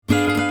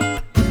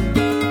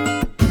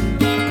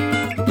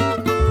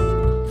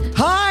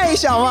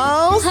小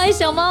猫. Hi,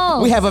 小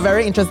猫. We have a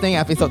very interesting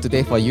episode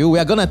today for you. We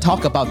are going to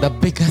talk about the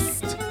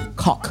biggest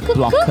cock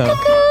blocker.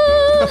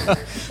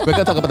 We're going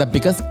to talk about the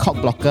biggest cock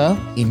blocker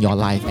in your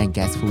life, and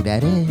guess who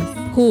that is?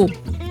 Who?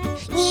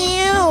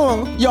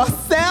 You!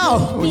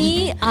 Yourself!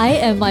 Me? I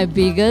am my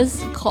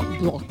biggest cock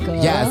blocker.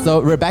 Yeah, so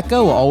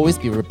Rebecca will always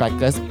be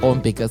Rebecca's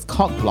own biggest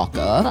cock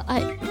blocker.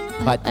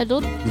 But I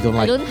don't. You don't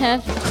like. I don't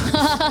have.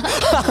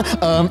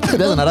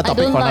 That's another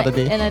topic for another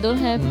day. And I don't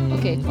have.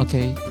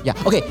 Okay. Yeah.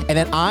 Okay. And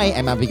then I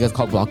am my biggest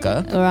cock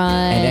blocker.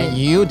 Right. And then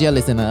you, dear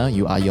listener,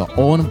 you are your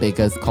own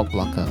biggest cock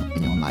blocker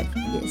in your life.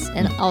 Yes.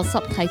 And our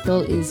subtitle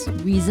is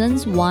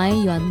Reasons Why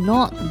You Are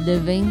Not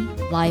Living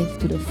Life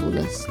to the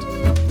Fullest.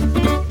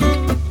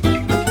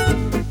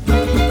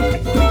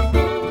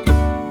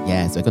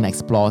 Yes, we're going to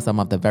explore some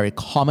of the very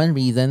common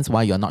reasons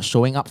why you're not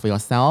showing up for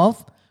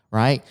yourself.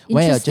 Right?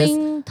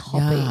 Interesting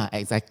topic. Yeah,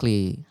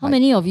 exactly. How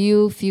many of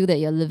you feel that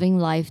you're living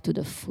life to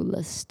the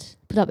fullest?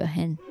 Put up your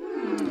hand.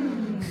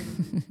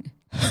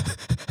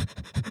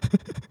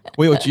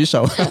 我有举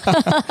手。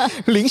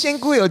林仙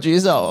姑有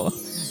举手。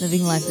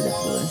 Living life to the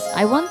fullest.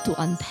 I want to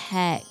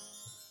unpack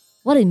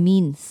what it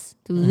means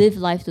to live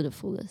life to the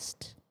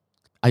fullest.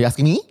 Are you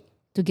asking me?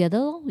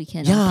 Together, we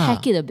can Yeah.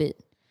 unpack it a bit.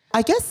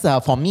 I guess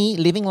for me,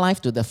 living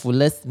life to the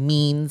fullest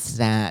means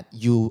that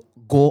you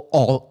go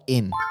all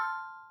in.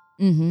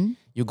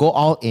 You go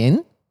all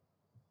in,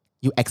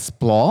 you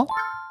explore,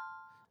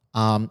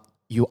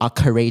 you are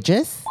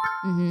courageous,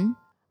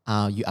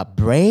 you are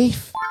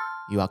brave,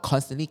 you are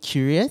constantly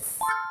curious,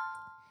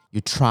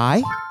 you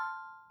try,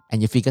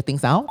 and you figure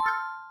things out,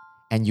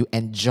 and you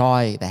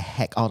enjoy the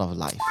heck out of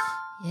life.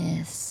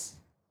 Yes.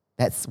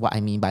 That's what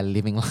I mean by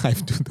living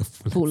life to the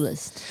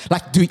fullest.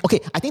 Like,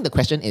 I think the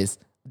question is,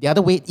 the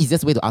other way,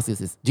 easiest way to ask this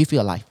is, do you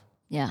feel alive?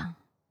 Yeah.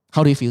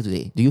 How do you feel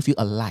today? Do you feel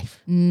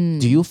alive?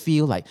 Do you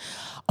feel like,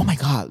 oh my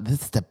God,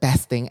 this is the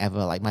best thing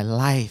ever. Like my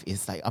life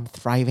is like, I'm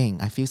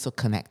thriving. I feel so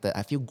connected.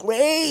 I feel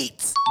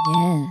great.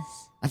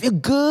 Yes. I feel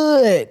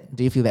good.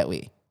 Do you feel that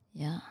way?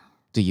 Yeah.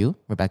 Do you,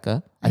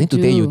 Rebecca? I think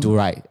today do. you do,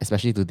 right?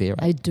 Especially today,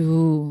 right? I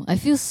do. I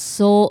feel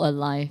so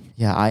alive.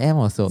 Yeah, I am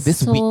also.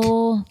 This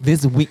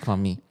week for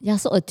me. Yeah,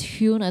 so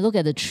attuned. I look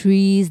at the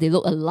trees. They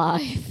look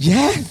alive.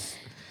 Yes.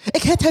 Hey,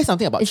 can I tell you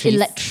something about It's trees?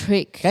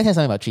 electric. Can I tell you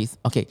something about trees?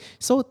 Okay,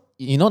 so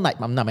you know, like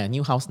my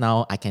new house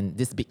now,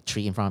 this big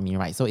tree in front of me,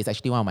 right? So it's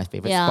actually one of my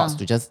favorite spots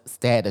to just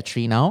stare at the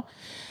tree now.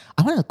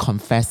 I want to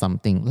confess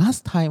something.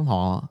 Last time,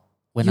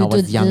 when I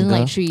was younger, didn't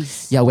like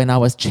trees. Yeah, when I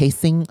was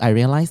chasing, I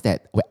realized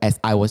that as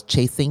I was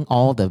chasing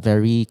all the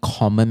very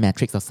common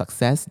metrics of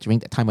success during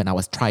that time when I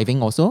was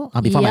thriving also,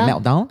 before my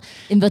meltdown.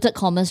 Inverted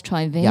commas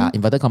thriving. Yeah,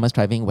 inverted commas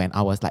thriving, when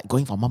I was like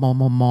going for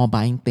more,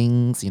 buying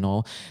things,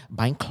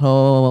 buying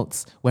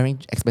clothes, wearing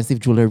expensive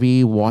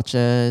jewelry,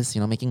 watches,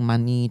 making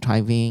money,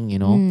 thriving,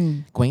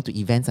 going to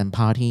events and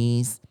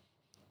parties.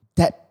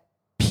 That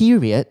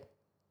period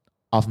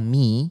of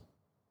me,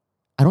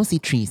 I don't see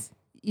trees.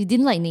 You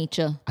didn't like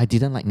nature. I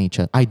didn't like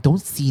nature. I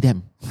don't see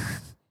them.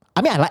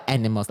 I mean, I like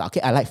animals.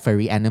 Okay, I like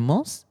furry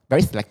animals.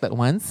 Very selected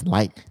ones,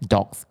 like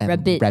dogs and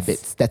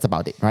rabbits. That's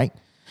about it, right?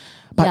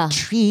 But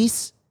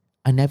trees,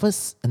 I never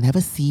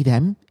see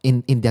them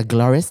in their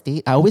glorious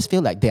state. I always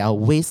feel like they are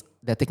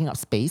they're taking up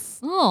space.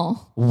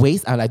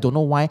 Waste. I don't know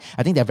why.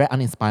 I think they're very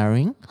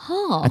uninspiring.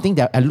 I think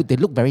they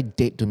look very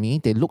dead to me.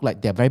 They look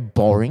like they're very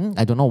boring.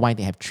 I don't know why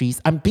they have trees.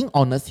 I'm being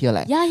honest here.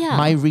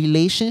 My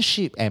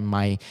relationship and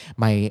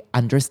my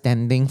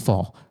understanding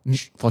for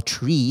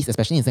trees,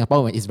 especially in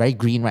Singapore when it's very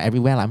green right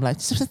everywhere, I'm like,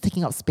 it's just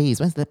taking up space.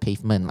 Where's the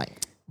pavement?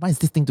 Like, what is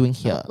this thing doing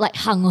here? Like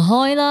hang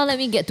hoi la, let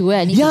me get to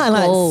where I need to go.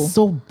 Like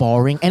so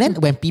boring. And then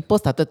when people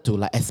started to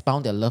like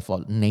expound their love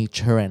for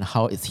nature and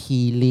how it's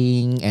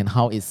healing and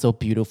how it's so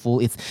beautiful,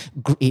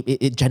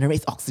 it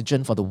generates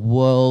oxygen for the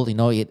world.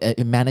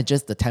 It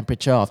manages the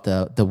temperature of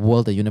the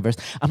world, the universe.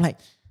 I'm like,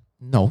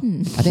 no.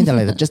 I think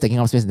they're just taking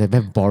up space. They're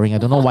very boring. I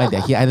don't know why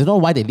they're here. I don't know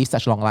why they live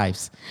such long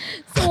lives.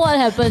 So what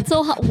happened?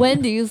 So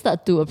when do you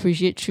start to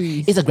appreciate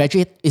trees? It's a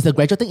gradual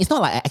thing. It's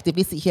not like I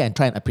actively sit here and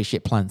try and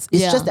appreciate plants.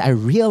 It's just that I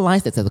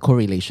realize that there's a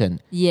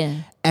correlation. Yeah.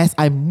 As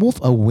I move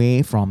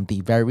away from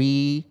the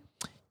very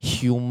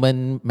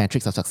human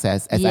metrics of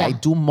success, as I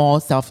do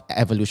more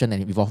self-evolution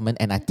and evolvement,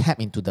 and I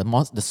tap into the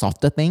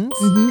softer things,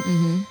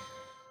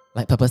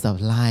 like purpose of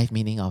life,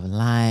 meaning of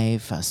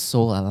life,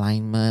 soul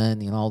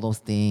alignment, all those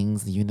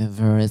things, the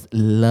universe,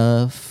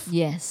 love.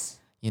 Yes.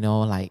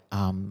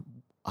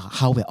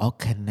 How we're all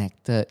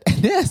connected. And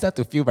then I start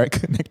to feel very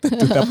connected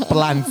to the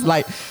plants.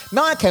 Like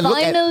now I can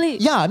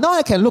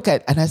look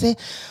at and I say,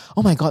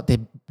 oh my God,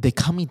 they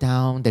calm me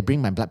down, they bring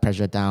my blood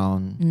pressure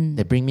down,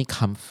 they bring me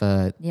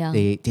comfort. Yeah.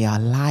 They are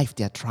alive,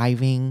 they are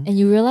thriving. And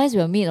you realize we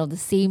are made of the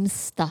same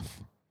stuff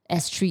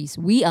as trees.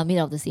 We are made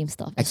of the same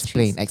stuff.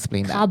 Explain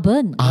that.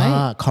 Carbon,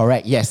 right?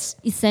 Correct, yes.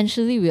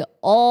 Essentially, we're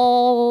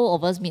all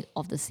of us made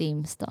of the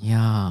same stuff.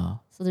 Yeah.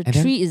 So the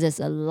tree is as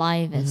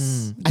alive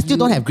as I still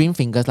don't have green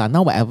fingers lah.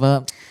 Now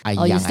whatever I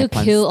you still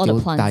kill all the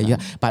plants. Die,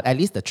 but at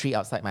least the tree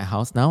outside my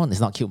house now is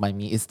not killed by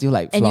me. It's still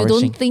like and flourishing.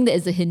 You don't think that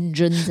it's a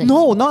hindrance?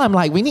 No, now I'm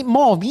like, we need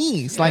more of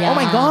these. Like, oh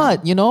my God,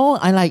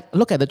 I like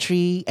look at the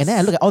tree and then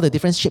I look at all the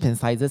different shapes and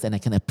sizes and I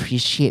can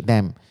appreciate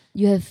them.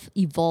 You have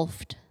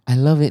evolved. I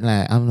love it.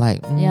 Like I'm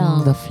like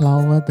the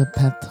flower, the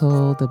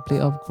petal, the blade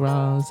of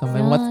grass. I'm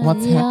like,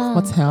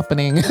 what's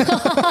happening?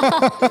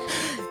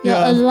 You're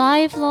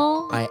alive,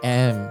 lor. I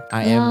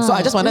am. So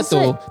I just wanted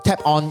to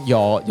tap on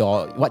your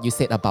what you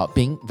said about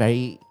being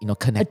very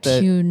connected.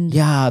 Attuned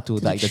to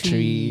like the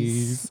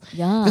trees.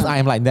 Yeah, because I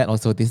am like that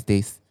also these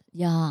days.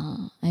 Yeah,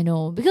 I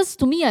know. Because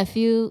to me, I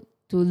feel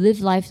to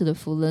live life to the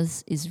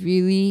fullest is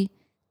really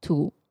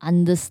to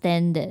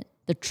understand that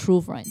the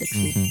truth, right? The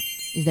truth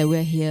is that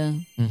we're here.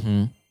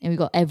 And we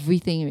got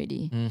everything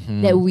already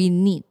that we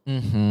need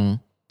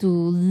to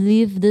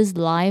live this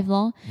life,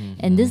 lor.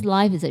 And this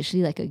life is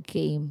actually like a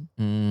game,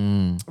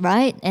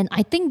 right? And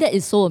I think that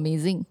is so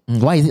amazing.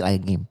 Why is it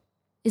like a game?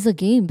 It's a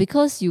game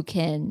because you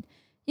can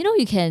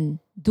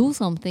do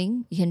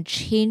something, you can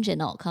change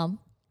an outcome,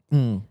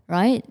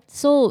 right?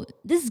 So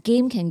this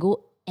game can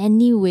go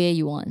anywhere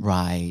you want.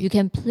 Right. You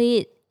can play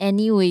it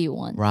any way you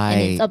want. Right.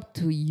 And it's up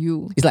to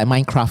you. It's like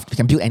Minecraft. You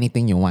can build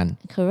anything you want.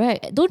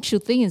 Correct. Don't you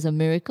think it's a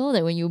miracle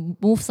that when you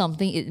move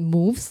something, it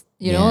moves?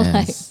 You know,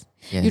 like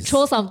you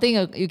throw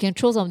something, you can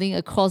throw something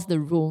across the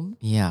room.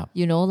 Yeah.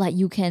 You know, like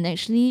you can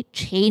actually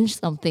change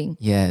something.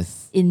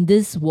 Yes. In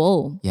this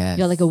world. Yes.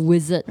 You're like a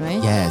wizard,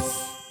 right?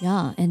 Yes.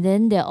 Yeah, and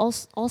then there are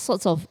all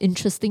sorts of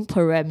interesting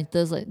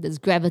parameters, like there's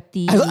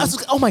gravity.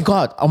 Oh my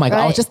God. Right?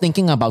 I was just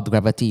thinking about the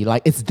gravity.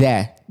 Like it's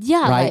there.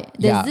 Yeah, right?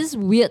 There's this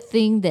weird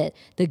thing that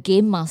the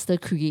game master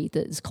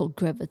created. It's called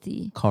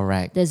gravity.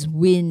 Correct. There's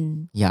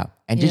wind. Yeah.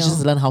 And you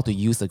just learn how to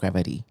use the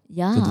gravity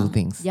to do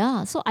things.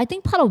 Yeah. So I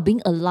think part of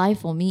being alive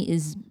for me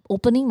is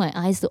opening my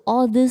eyes to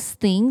all these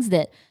things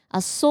that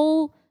are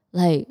so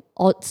like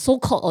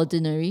so-called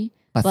ordinary.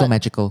 But so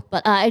magical.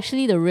 But are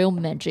actually the real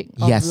magic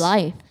of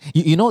life.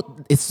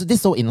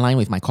 It's so in line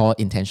with my core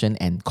intention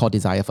and core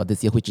desire for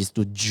this year, which is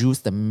to juice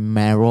the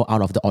marrow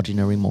out of the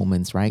ordinary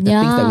moments, right? The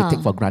things that we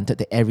take for granted,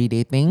 the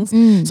everyday things.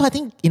 So I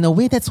think in a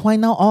way, that's why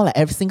now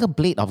every single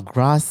blade of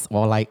grass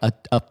or like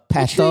a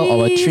petal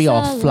or a tree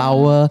or a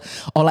flower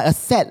or like a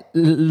sad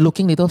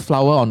looking little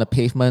flower on the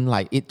pavement,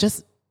 like it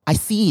just... I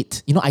see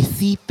it. I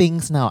see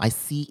things now. I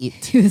see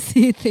it. You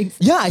see things?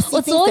 Yeah, I see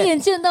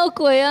things.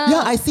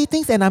 Yeah, I see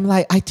things and I'm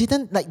like,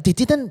 they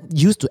didn't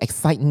used to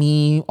excite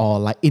me or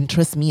like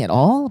interest me at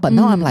all. But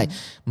now I'm like,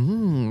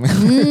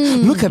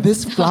 look at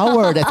this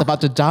flower that's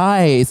about to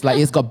die. It's like,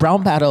 it's got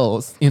brown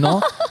petals,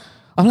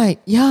 I'm like,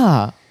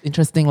 yeah,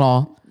 interesting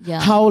lor. Yeah.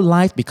 How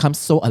life becomes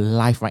so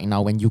alive right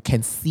now when you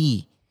can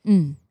see,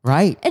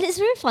 right? And it's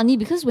very funny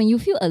because when you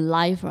feel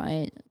alive,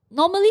 right?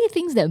 Normally,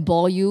 things that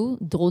bore you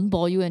don't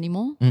bore you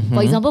anymore.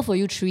 For example, for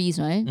you, trees,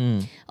 right?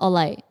 Or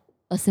like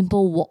a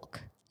simple walk.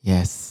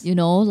 Yes.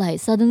 Like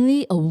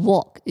suddenly a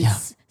walk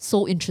is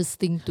so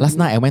interesting to Last you.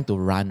 night I went to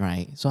run,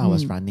 right? So I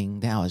was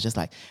running. Then I was just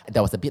like,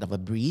 there was a bit of a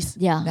breeze.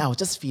 Yeah. Then I was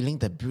just feeling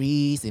the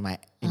breeze in my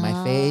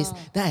face.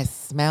 Then I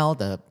smell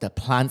the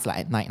plants like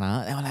at night. Then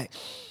I was like...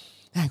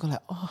 Then I go like,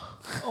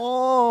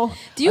 oh.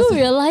 Do you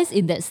realize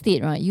in that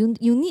state, right? You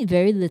need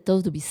very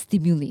little to be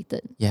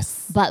stimulated.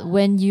 Yes. But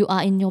when you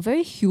are in your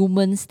very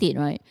human state,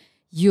 right?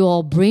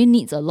 Your brain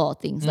needs a lot of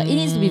things. Like it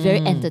needs to be very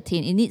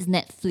entertained. It needs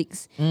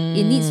Netflix.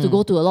 It needs to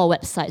go to a lot of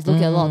websites, look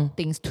at a lot of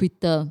things,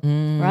 Twitter,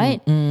 right?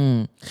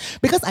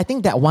 Because I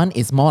think that one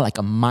is more like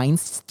a mind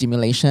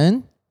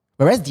stimulation.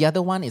 Whereas the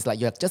other one is like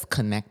you're just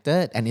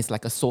connected and it's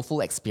like a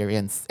soulful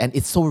experience and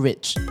it's so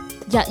rich.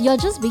 Yeah, you're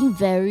just being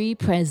very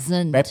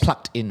present. Very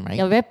plugged in, right?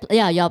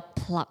 You're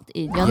plugged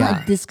in. You're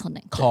not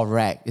disconnected.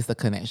 Correct. It's the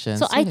connection.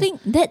 So I think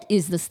that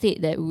is the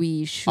state that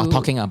we should... We're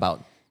talking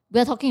about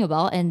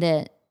and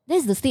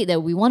that's the state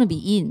that we want to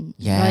be in.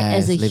 Yes, right?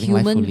 As a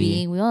human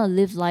being, we want to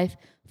live life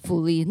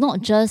fully.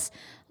 Not just,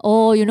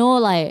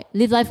 like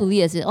live life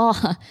fully as in,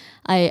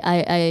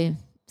 I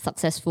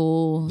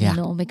successful,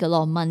 make a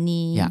lot of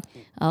money,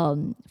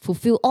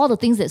 fulfill all the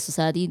things that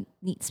society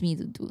needs me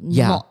to do.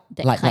 Not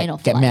that kind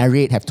of get life.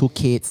 married, have 2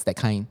 kids, that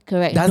kind.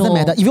 Correct. Doesn't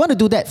matter. If you want to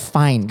do that,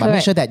 fine. But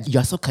make sure that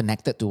you're so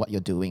connected to what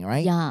you're doing,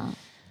 right? Yeah.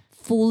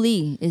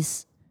 Fully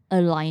is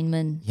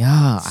alignment.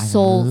 Yeah.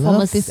 Soul, I love from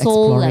a this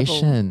soul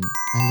exploration. level.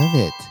 I love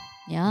it.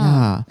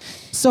 Yeah.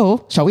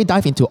 So, shall we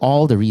dive into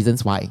all the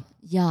reasons why?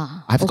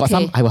 Yeah. I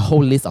have a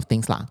whole list of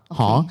things lah.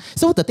 Okay.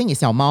 So the thing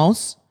is, your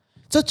mouse.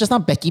 So just now,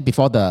 Becky,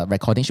 before the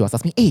recording, she was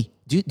asking me, hey,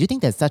 do you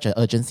think there's such an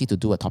urgency to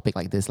do a topic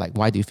like this? Like,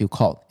 why do you feel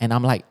called? And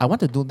I'm like, I want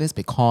to do this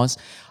because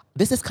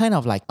this is kind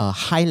of like a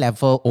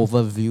high-level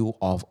overview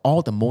of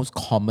all the most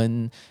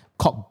common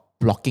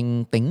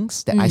blocking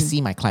things that I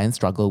see my clients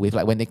struggle with.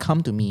 Like when they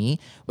come to me,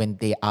 when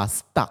they are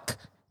stuck,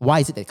 why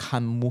is it they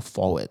can't move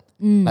forward?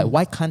 Like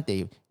why can't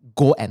they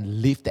go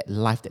and live that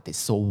life that they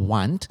so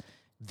want?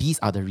 these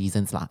are the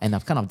reasons lah. And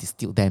I've kind of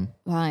distilled them.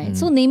 Right.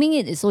 So naming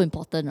it is so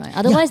important, right?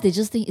 Otherwise, they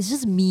just think it's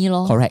just me,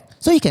 lor. Correct.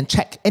 So you can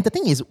check. And the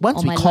thing is,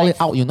 once we call life.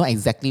 it out, you know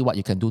exactly what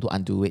you can do to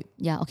undo it.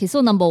 Yeah. Okay.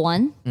 So number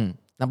one.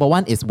 Number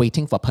one is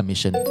waiting for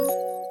permission.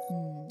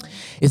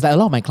 It's like a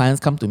lot of my clients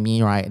come to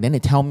me, right? And then they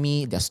tell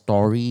me their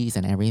stories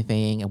and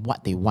everything and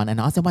what they want. And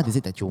I ask them, what is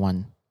it that you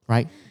want,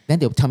 right? Then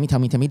they'll tell me.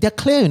 They're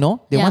clear, you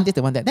know? They want this,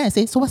 they want that. Then I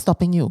say, so what's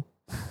stopping you?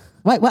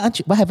 Why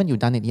haven't you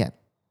done it yet?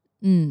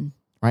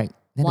 Right?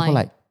 Then they go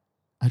like,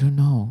 I don't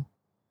know.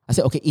 I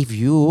said, okay, if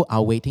you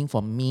are waiting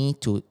for me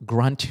to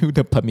grant you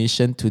the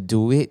permission to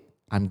do it,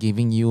 I'm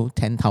giving you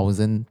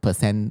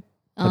 10,000%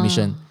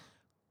 permission.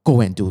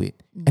 Go and do it.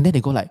 And then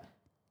they go like,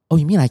 oh,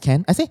 you mean I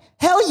can? I say,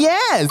 hell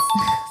yes!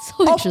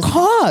 So of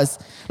course!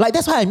 Like,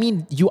 that's why I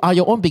mean, you are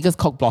your own biggest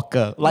cock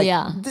blocker. Like,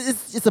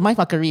 it's a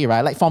mindfuckery,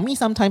 right? Like, for me,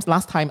 sometimes,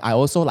 last time, I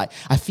also like,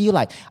 I feel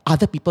like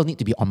other people need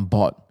to be on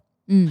board.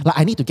 Like,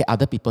 I need to get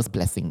other people's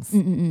blessings.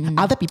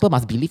 Other people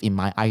must believe in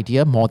my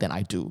idea more than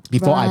I do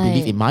before I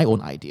believe in my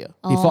own idea,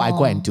 before I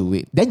go and do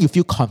it. Then you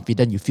feel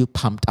confident, you feel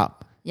pumped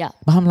up. Yeah.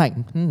 But I'm like,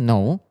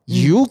 no,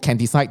 you can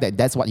decide that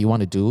that's what you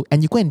want to do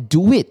and you go and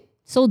do it.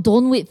 So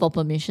don't wait for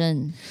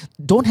permission.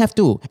 Don't have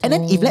to. And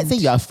then if let's say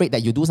you're afraid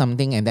that you do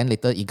something and then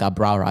later it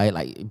gabra, right?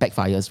 Like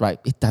backfires, right?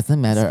 It doesn't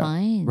matter. It's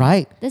fine.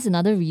 Right? That's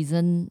another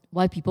reason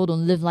why people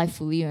don't live life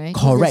fully, right?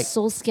 Correct. They're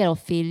so scared of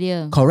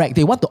failure. Correct.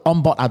 They want to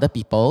onboard other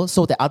people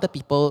so that other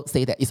people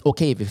say that it's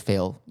okay if you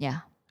fail.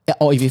 Yeah.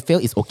 Or if you fail,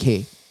 it's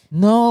okay.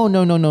 No,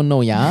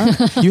 yeah.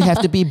 You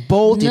have to be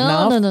bold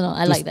enough I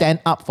to like stand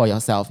up for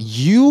yourself.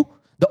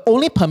 The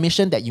only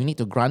permission that you need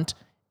to grant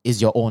is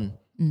your own.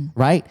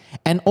 Right?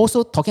 And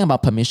also talking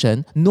about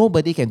permission,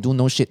 nobody can do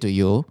no shit to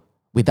you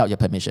without your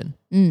permission.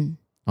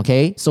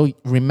 Okay? So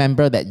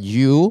remember that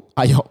you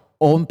are your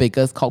own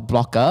biggest cock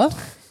blocker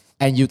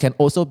and you can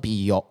also be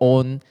your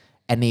own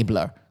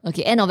enabler.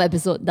 Okay, end of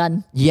episode,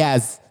 done.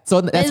 Yes.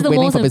 So that's the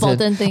waiting most for permission.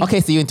 important thing. Okay,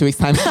 see you in 2 weeks'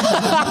 time.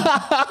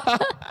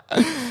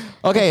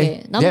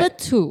 Okay. Number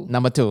two.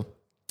 Number two.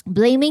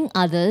 Blaming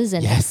others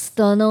and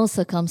external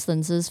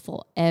circumstances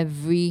for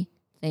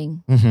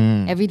everything.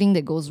 Everything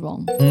that goes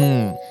wrong.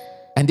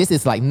 And this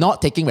is like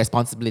not taking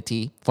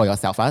responsibility for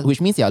yourself, which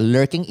means you're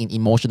lurking in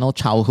emotional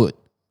childhood.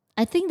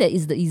 I think that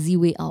is the easy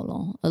way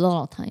out, a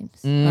lot of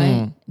times.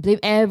 Right? Blame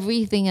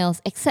everything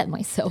else except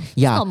myself.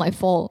 Yeah. It's not my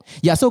fault.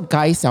 Yeah, so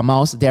guys,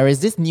 mouse, there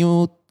is this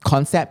new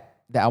concept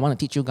that I want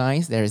to teach you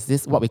guys. There is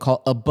this what we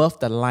call above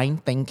the line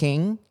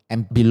thinking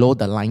and below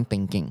the line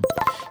thinking.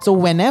 So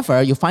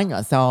whenever you find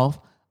yourself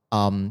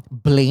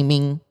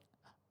blaming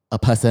a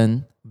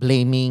person,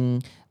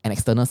 blaming an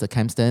external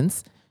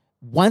circumstance,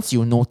 once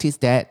you notice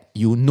that,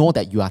 you know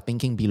that you are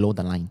thinking below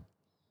the line.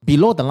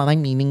 Below the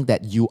line meaning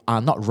that you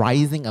are not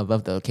rising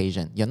above the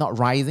occasion. You're not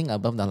rising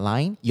above the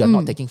line. You're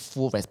not taking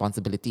full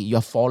responsibility. You're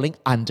falling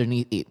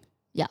underneath it.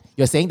 Yeah.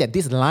 You're saying that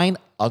this line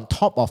on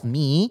top of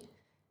me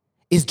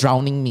is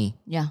drowning me.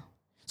 Yeah.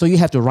 So you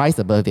have to rise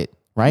above it,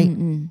 right?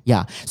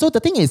 Yeah. So the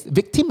thing is,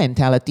 victim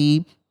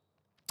mentality,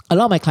 a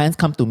lot of my clients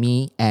come to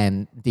me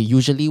and they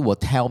usually will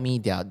tell me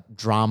their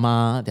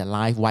drama, their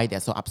life, why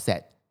they're so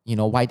upset. You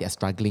know, why they're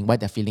struggling, why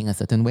they're feeling a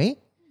certain way,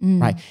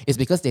 right? It's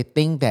because they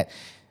think that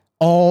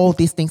all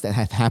these things that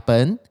have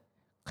happened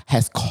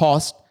has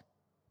caused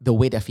the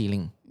way they're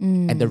feeling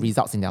and the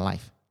results in their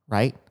life,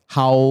 right?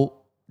 How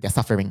they're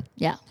suffering.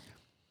 Yeah.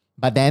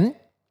 But then,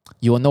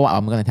 you will know what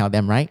I'm going to tell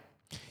them, right?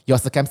 Your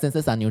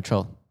circumstances are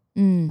neutral,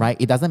 right?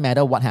 It doesn't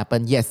matter what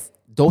happened. Yes,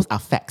 those are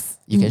facts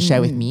you can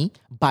share with me,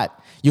 but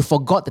you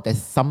forgot that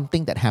there's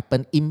something that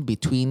happened in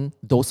between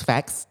those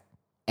facts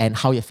and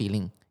how you're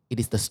feeling. It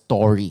is the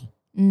story.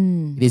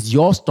 It is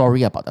your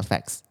story about the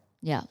facts.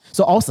 Yeah.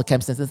 So all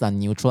circumstances are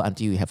neutral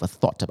until you have a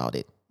thought about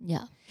it.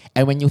 Yeah.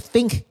 And when you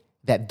think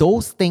that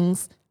those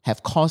things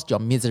have caused your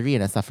misery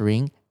and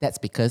suffering, that's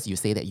because you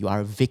say that you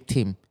are a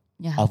victim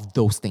of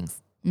those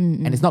things.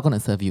 And it's not going to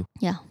serve you.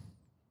 Yeah.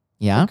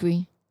 Yeah?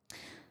 Agree.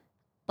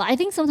 But I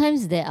think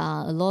sometimes there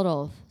are a lot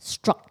of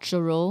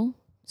structural,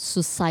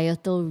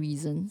 societal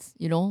reasons,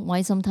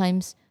 why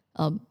sometimes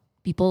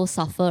people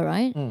suffer,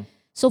 right?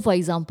 So for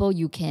example,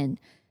 you can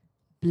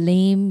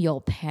blame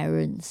your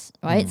parents,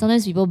 right?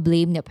 Sometimes people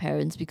blame their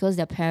parents because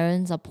their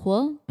parents are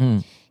poor,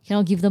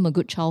 cannot give them a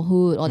good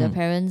childhood, or their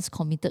parents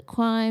committed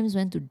crimes,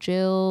 went to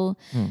jail.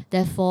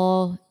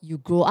 Therefore, you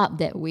grow up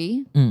that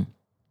way.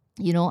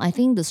 I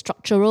think the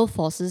structural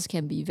forces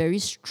can be very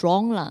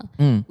strong.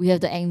 We have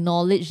to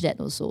acknowledge that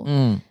also.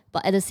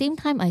 But at the same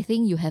time, I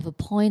think you have a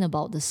point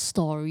about the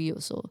story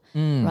also,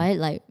 right?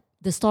 Like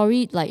the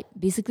story, like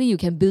basically you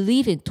can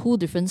believe in two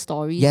different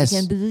stories. Yes. You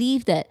can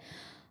believe that,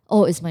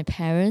 oh, it's my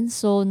parents,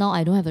 so now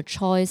I don't have a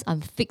choice. I'm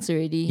fixed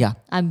already. Yeah.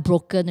 I'm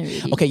broken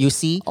already. Okay, you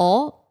see.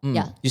 Or,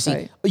 You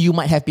see, you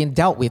might have been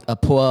dealt with a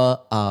poor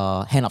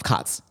hand of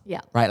cards.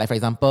 Yeah. Right? Like, for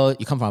example,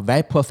 you come from a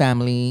very poor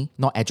family,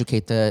 not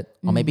educated,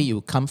 or maybe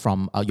you come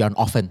from, you're an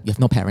orphan, you have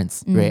no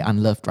parents, very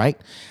unloved, right?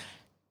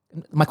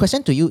 My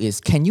question to you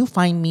is, can you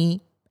find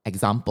me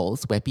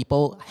examples where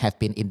people have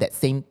been in that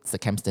same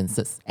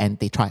circumstances and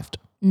they thrived?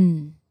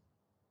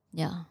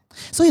 Yeah.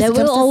 So there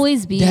will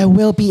always be. There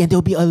will be, and there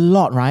will be a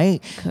lot,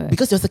 right? Correct.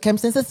 Because your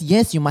circumstances,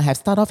 yes, you might have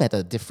started off at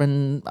a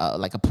different,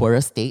 like a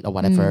poorer state or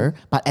whatever.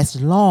 But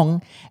as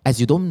long as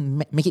you don't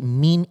make it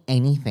mean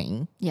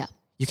anything,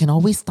 you can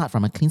always start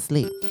from a clean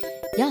slate.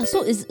 Yeah.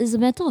 So it's a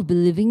matter of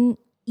believing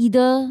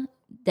either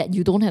that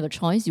you don't have a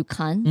choice, you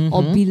can't,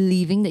 or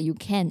believing that you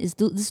can. It's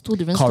these two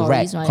different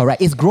stories, right?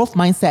 Correct. It's growth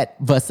mindset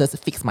versus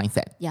fixed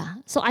mindset. Yeah.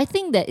 So I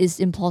think that it's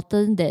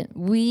important that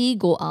we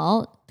go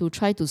out to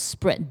try to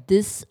spread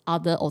this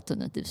other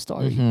alternative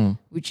story,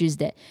 which is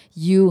that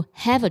you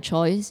have a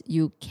choice,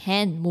 you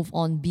can move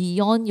on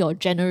beyond your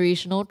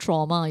generational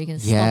trauma. You can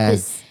stop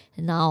it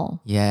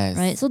now. Yes.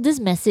 Right? So this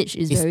message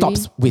is very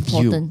stops with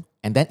important. You.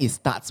 And then it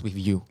starts with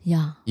you.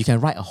 Yeah. You can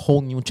write a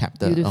whole new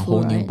chapter, Beautiful, a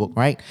whole new book,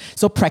 right?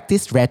 So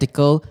practice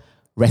radical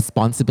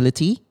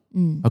responsibility.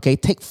 Okay,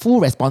 take full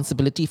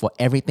responsibility for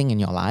everything in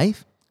your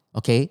life.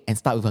 Okay, and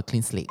start with a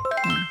clean slate.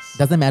 Nice.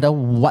 Doesn't matter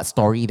what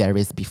story there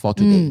is before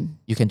today.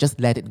 You can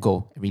just let it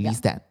go, release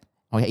that.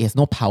 Okay, it has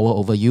no power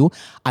over you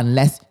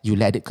unless you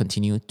let it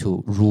continue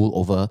to rule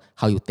over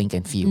how you think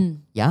and feel.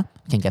 Yeah,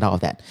 you can get out of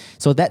that.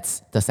 So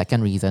that's the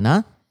second reason.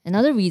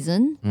 Another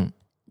reason,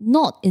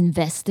 not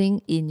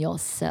investing in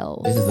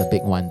yourself. This is a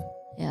big one.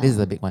 Yeah. This is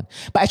a big one.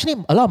 But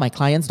actually, a lot of my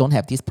clients don't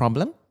have this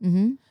problem.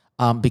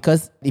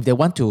 Because if they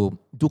want to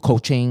do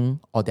coaching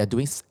or they're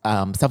doing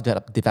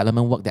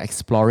self-development work, they're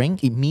exploring,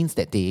 it means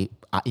that they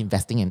are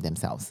investing in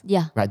themselves.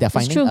 Yeah. Right? They're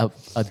finding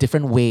a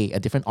different way, a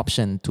different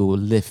option to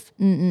live.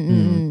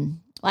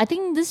 I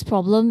think this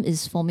problem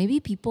is for maybe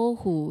people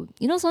who,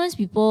 sometimes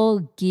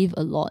people give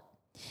a lot.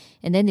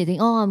 And then they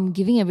think, oh, I'm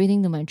giving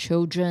everything to my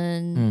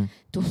children,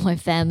 to my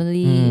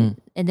family.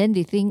 And then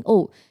they think,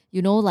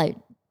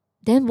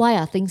 then why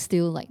are things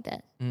still like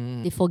that?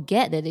 They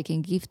forget that they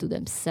can give to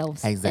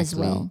themselves as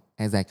well.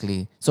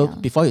 Exactly. So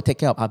before you take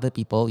care of other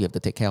people, you have to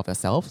take care of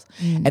yourself.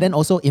 And then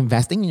also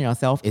investing in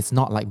yourself is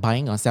not like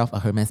buying yourself a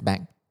Hermes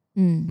bag.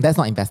 That's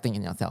not investing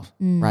in yourself,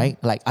 right?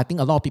 Like I think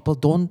a lot of people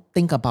don't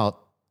think about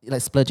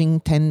like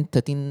splurging $10,000,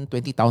 $13,000,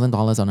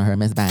 $20,000 on a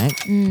Hermes bag.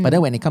 But then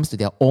when it comes to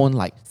their own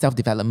like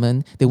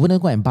self-development, they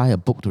wouldn't go and buy a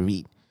book to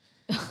read.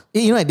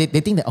 They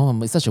think that,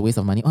 it's such a waste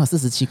of money.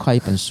 47块一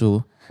本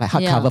书, like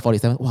hardcover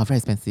 47, wow, very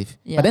expensive.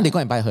 But then they go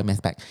and buy a Hermes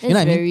bag.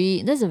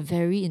 That's a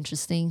very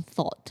interesting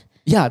thought.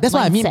 Yeah, that's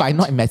what I mean by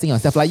not investing in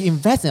yourself. Like you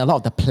invest in a lot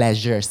of the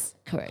pleasures.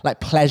 Correct. Like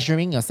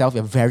pleasuring yourself,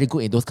 you're very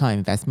good in those kind of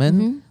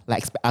investment.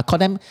 Like I call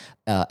them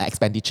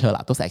expenditure.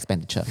 Those are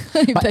expenditure.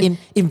 But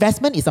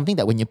investment is something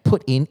that when you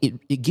put in,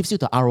 it gives you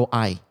the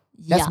ROI.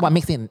 That's what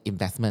makes it an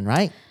investment,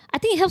 right? I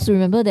think it helps to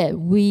remember that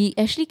we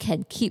actually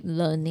can keep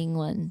learning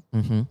one.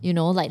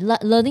 Like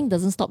learning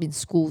doesn't stop in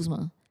schools.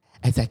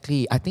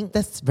 Exactly. I think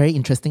that's very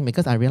interesting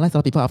because I realize a lot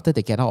of people after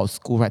they get out of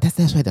school, right?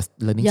 That's where the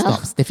learning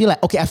stops. They feel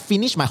like, okay, I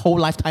finished my whole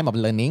lifetime of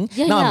learning.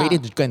 Now I'm ready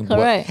to go and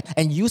work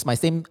and use my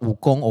same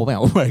wukong over and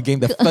over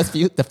again.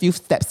 The few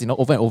steps,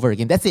 over and over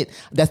again. That's it.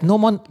 There's no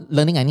more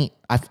learning I need.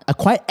 I've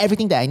acquired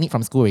everything that I need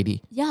from school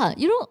already. Yeah.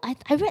 I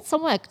read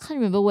somewhere, I can't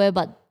remember where,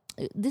 but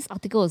this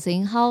article was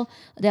saying how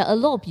there are a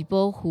lot of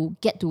people who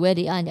get to where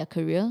they are in their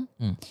career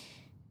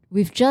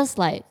with just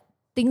like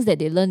things that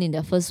they learn in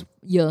their first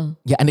year.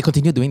 Yeah, and they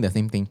continue doing the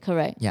same thing.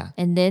 Correct. Yeah.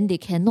 And then they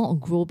cannot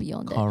grow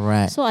beyond that.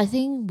 Correct. So I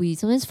think we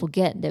sometimes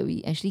forget that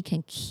we actually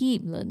can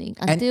keep learning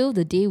until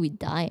the day we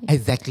die.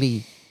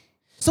 Exactly.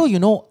 So,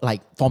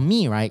 like for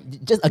me, right,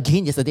 just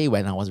again yesterday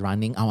when I was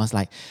running, I was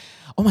like,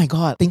 oh my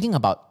God, thinking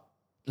about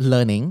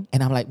learning.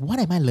 And I'm like, what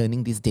am I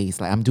learning these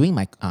days? Like I'm doing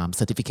my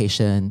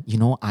certification.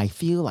 I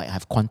feel like I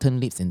have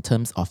quantum leaps in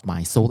terms of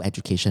my soul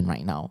education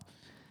right now.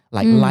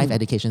 Like life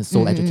education,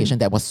 soul education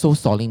that was so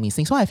sorely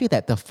missing. So I feel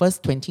that the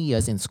first 20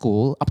 years in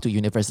school up to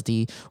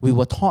university, we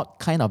were taught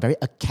kind of very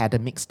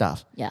academic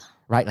stuff. Yeah.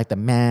 Right? Like the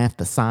math,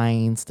 the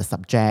science, the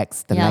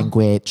subjects, the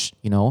language,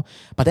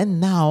 But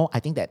then now, I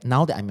think that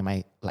now that I'm in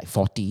my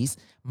 40s,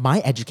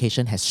 my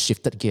education has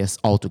shifted gears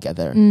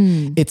altogether.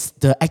 It's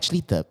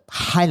actually the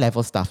high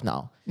level stuff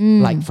now.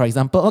 Like for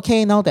example,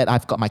 okay, now that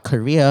I've got my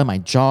career, my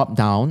job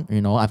down,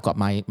 I've got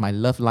my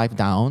love life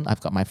down, I've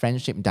got my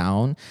friendship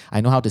down,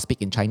 I know how to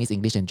speak in Chinese,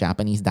 English and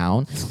Japanese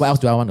down. What else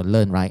do I want to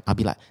learn, right? I'll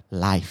be like,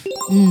 life.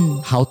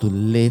 How to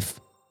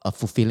live a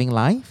fulfilling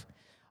life.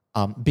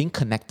 Being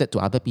connected to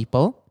other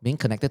people, being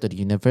connected to the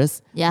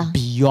universe,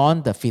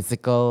 beyond the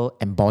physical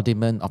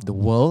embodiment of the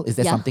world. Is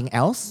there something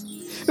else?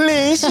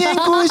 Right?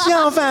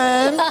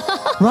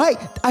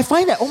 I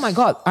find that, oh my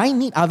God, I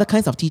need other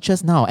kinds of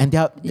teachers now. And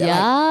they're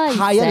like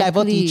higher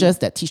level teachers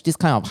that teach this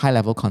kind of high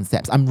level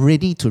concepts. I'm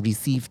ready to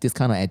receive this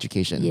kind of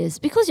education. Yes,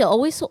 because you're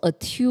always so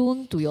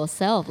attuned to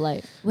yourself.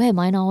 Like, where am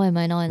I now? Where am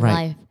I now in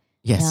life?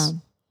 Yes.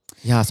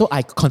 Yeah, so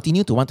I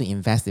continue to want to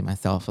invest in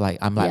myself. Like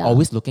I'm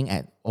always looking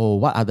at,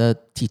 what other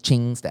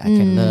teachings that I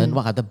can learn,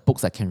 what other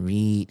books I can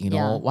read,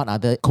 what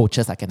other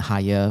coaches I can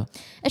hire.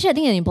 Actually, I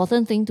think an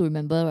important thing to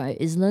remember, right,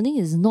 is learning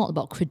is not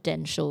about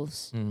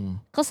credentials.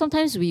 Because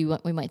sometimes we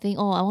might think,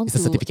 I want to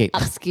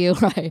upskill,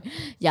 right?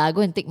 Yeah,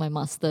 go and take my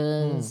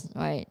master's,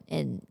 right,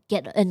 and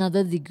get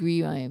another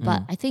degree, right?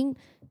 But I think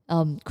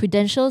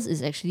credentials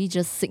is actually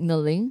just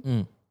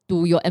signaling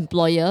to your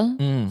employer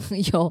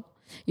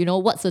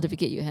what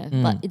certificate you have.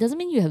 But it doesn't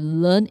mean you have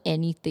learned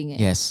anything.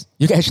 Yes.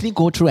 You can actually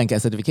go through and get a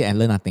certificate and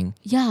learn nothing.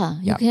 Yeah,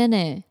 you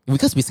can.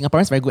 Because we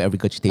Singaporeans very good at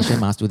regurgitation,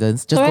 my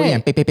students. Just go in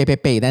and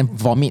pay, then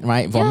vomit,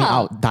 right? Vomit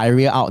out,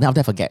 diarrhea out, then after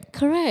that forget.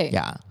 Correct.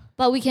 Yeah.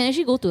 But we can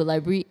actually go to a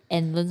library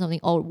and learn something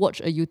or watch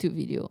a YouTube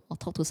video or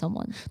talk to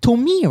someone. To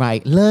me,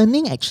 right,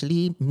 learning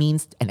actually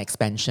means an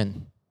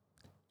expansion,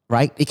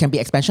 right? It can be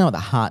expansion of the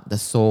heart, the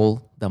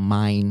soul, the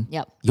mind,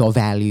 your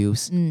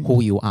values,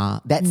 who you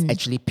are. That's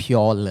actually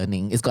pure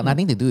learning. It's got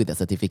nothing to do with the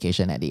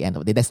certification at the end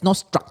of the day. There's no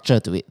structure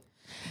to it.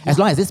 As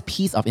long as this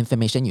piece of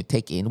information you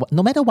take in,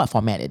 no matter what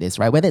format it is,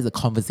 right? Whether it's a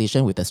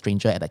conversation with a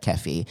stranger at a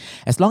cafe,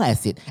 as long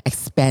as it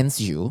expands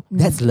you,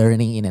 that's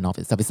learning in and of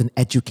itself. It's an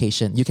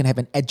education. You can have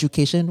an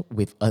education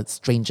with a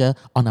stranger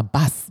on a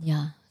bus.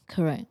 Yeah,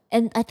 correct.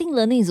 And I think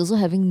learning is also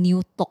having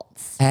new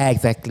thoughts.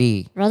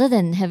 Exactly. Rather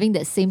than having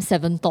that same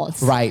 7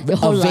 thoughts. Right. Your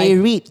whole a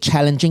very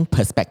challenging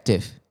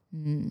perspective.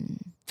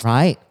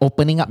 Right?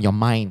 Opening up your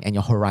mind and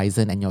your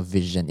horizon and your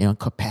vision, your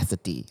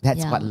capacity.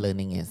 That's what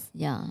learning is.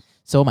 Yeah.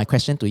 So my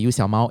question to you,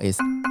 Xiao Mao, is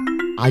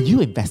are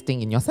you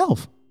investing in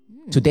yourself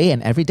today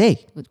and every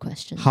day? Good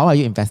question. How are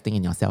you investing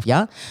in yourself?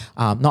 Yeah?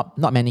 Not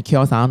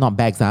manicures, not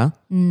bags.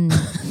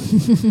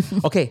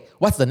 Okay,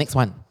 what's the next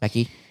one,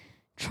 Becky?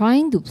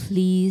 Trying to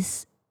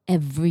please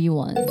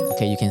everyone.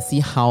 Okay, you can see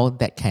how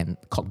that can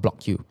cock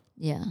block you.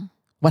 Yeah.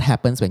 What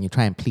happens when you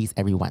try and please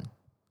everyone?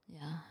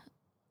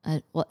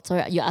 What?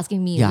 Sorry, you're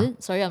asking me, is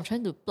it? Sorry, I'm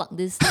trying to plug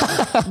this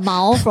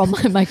Mao from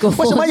my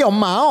microphone. 为什么有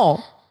毛?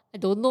 I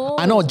don't know.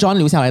 I know John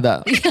留下来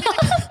的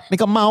那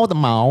个猫的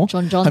毛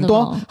John 的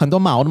毛很多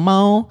毛的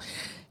猫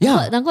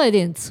Yeah. 难怪有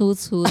点粗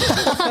粗的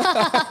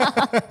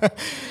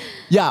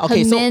Yeah, okay,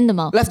 很 so man 的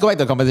毛 let's go back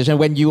to the conversation.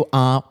 When you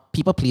are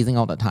people pleasing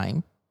all the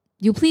time,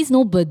 You please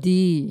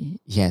nobody.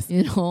 yes,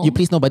 You know, you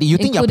please nobody. You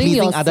think you're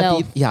including pleasing other yourself.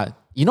 people. Yeah,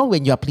 you know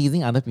when you're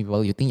pleasing other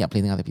people, you think you're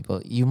pleasing other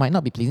people. You might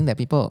not be pleasing that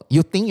people.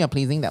 You think you're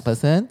pleasing that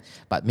person,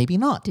 but maybe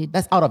not.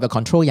 That's out of your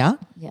control, yeah?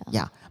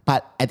 Yeah.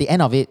 But at the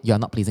end of it, you're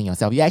not pleasing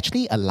yourself. You're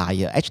actually a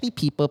liar. Actually,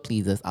 people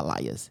pleasers are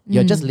liars.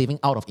 You're just living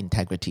out of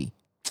integrity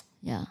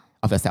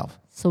of yourself.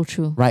 So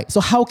true. Right?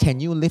 So how can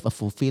you live a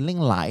fulfilling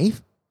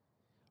life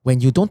when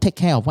you don't take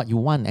care of what you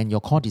want and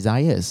your core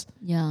desires?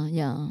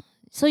 Yeah.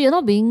 So you're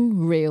not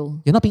being real.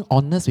 You're not being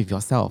honest with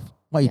yourself,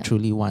 what you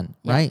truly want,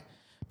 right?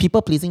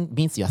 People pleasing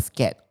means you're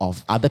scared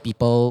of other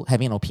people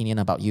having an opinion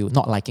about you,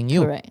 not liking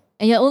you. Correct.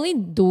 And you're only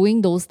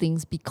doing those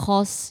things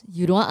because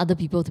you don't want other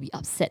people to be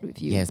upset with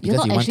you. Yes, you're because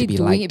not you want actually to be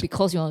doing liked. it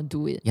because you want to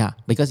do it. Yeah,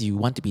 because you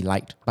want to be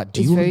liked. But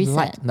do It's you very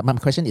like? sad. My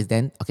question is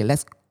then, okay,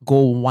 let's go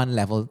one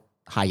level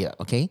higher,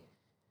 okay?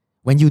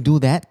 When you do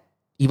that,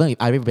 even if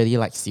everybody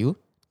likes you,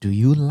 do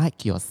you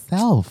like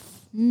yourself?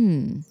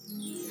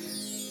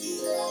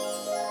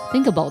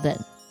 Think about that.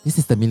 This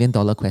is the $1 million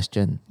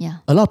question. Yeah.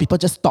 A lot of people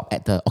just stop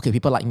at the, okay,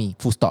 people like me,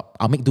 full stop.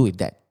 I'll make do with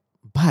that.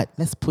 But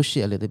let's push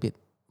it a little bit.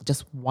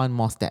 Just one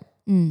more step.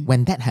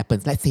 When that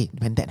happens, let's say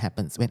when that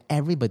happens, when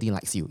everybody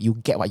likes you, you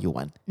get what you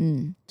want.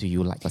 Do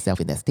you like yourself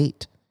in that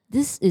state?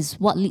 This is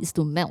what leads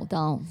to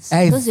meltdowns.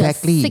 Exactly. Because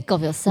you're sick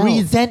of yourself.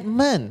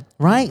 Resentment,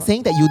 right?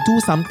 Saying that you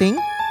do something,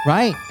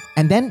 right?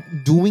 And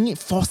then doing it,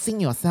 forcing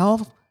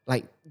yourself,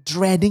 like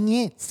dreading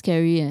it.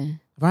 Scary, eh?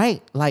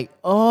 Right? Like,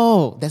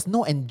 oh, there's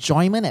no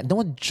enjoyment,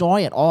 no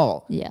joy at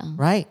all. Yeah.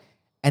 Right?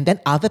 And then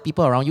other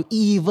people around you,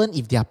 even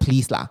if they are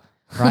pleased,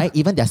 right?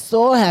 Even they're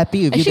so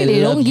happy with Actually, you,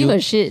 they love don't give you. a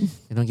shit.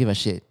 They don't give a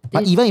shit.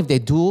 But even if they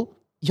do,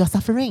 you're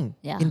suffering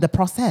in the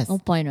process. No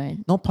point, right?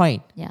 No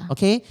point. Yeah.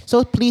 Okay?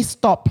 So please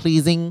stop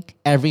pleasing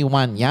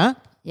everyone, yeah?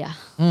 Yeah.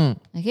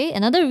 Okay,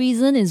 another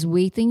reason is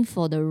waiting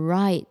for the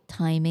right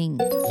timing.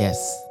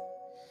 Yes.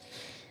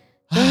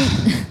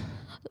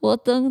 我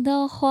等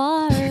到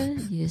花儿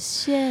也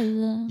谢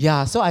了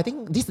Yeah, so I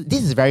think this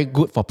is very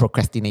good for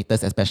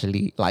procrastinators,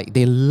 especially. Like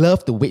they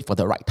love to wait for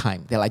the right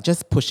time. They're like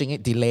just pushing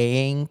it,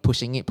 delaying,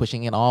 pushing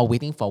it all,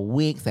 waiting for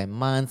weeks and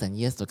months and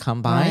years to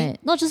come by. Right.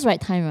 Not just right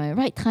time, right?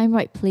 Right time,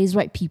 right place,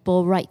 right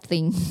people, right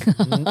thing.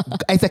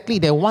 Exactly.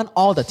 They want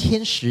all the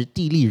天时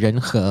地利人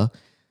和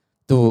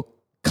to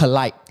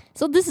collide.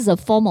 So this is a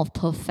form of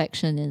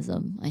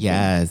perfectionism, I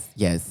think.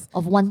 Yes.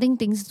 Of wanting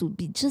things to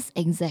be just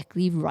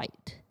exactly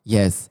right.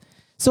 Yes.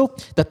 So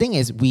the thing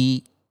is,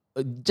 we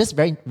just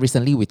very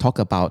recently we talk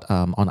about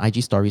on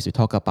IG stories, we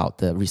talk about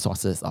the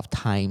resources of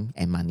time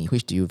and money.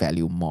 Which do you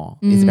value more?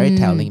 It's very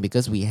telling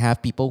because we have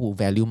people who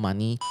value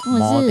money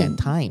more than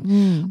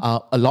time.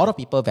 A lot of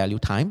people value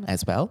time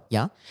as well,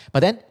 yeah. But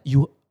then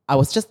I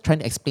was just trying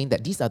to explain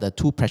that these are the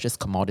two precious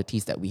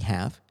commodities that we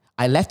have.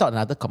 I left out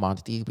another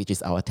commodity, which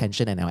is our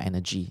attention and our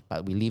energy,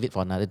 but we leave it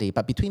for another day.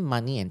 But between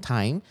money and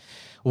time,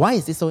 why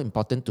is this so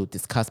important to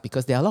discuss?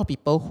 Because there are a lot of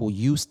people who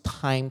use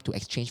time to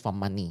exchange for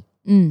money.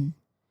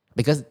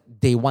 Because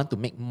they want to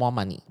make more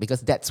money.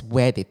 Because that's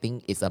where they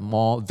think is a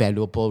more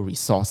valuable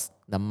resource,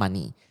 the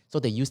money. So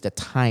they use the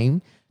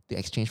time to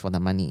exchange for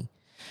the money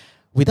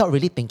without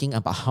really thinking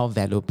about how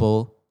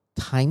valuable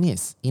time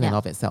is in and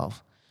of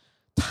itself.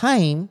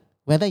 Time,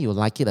 whether you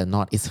like it or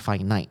not, is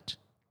finite.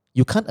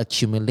 You can't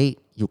accumulate,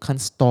 you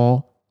can't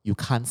store, you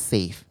can't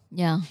save.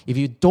 Yeah. If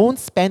you don't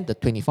spend the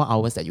 24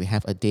 hours that you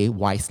have a day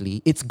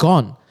wisely, it's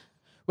gone.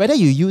 Whether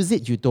you use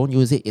it, you don't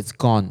use it, it's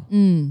gone.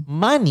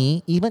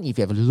 Money, even if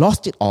you have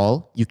lost it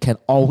all, you can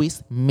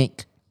always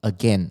make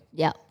again.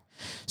 Yeah.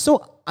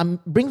 So I'm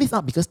bringing this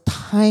up because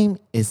time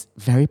is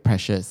very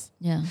precious.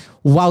 Yeah.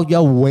 While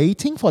you're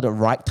waiting for the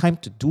right time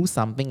to do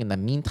something, in the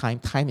meantime,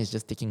 time is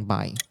just ticking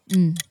by.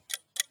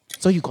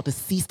 So you got to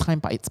seize time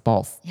by its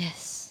balls.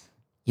 Yes.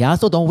 Yeah,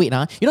 so don't wait.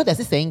 You know, there's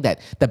this saying that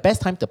the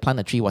best time to plant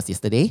a tree was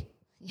yesterday.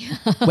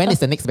 When is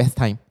the next best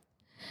time?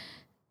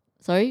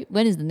 Sorry,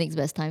 when is the next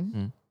best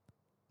time?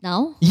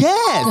 Now?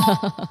 Yes!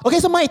 Okay,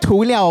 so my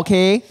too liao,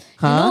 okay? You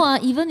know,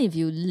 even if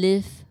you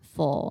live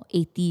for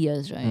 80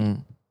 years, right?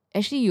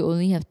 Actually, you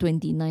only have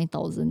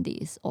 29,000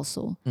 days or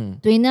so.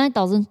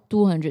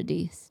 29,200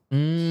 days.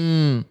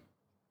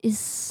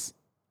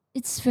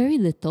 It's very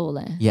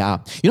little. Yeah.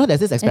 You know, there's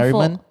this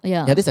experiment.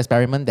 This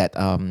experiment that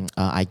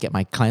I get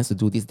my clients to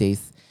do these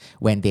days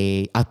when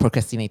they are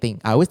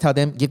procrastinating. I always tell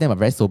them, give them a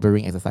very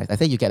sobering exercise. I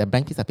say, you get a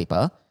blank piece of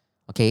paper,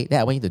 okay?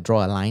 Then I want you to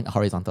draw a line, a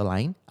horizontal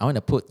line. I want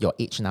to put your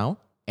age now,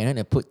 and then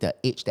I put the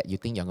age that you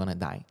think you're going to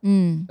die.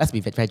 Let's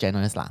be very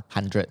generous,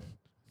 100.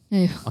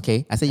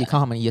 Okay? I say, you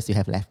count how many years you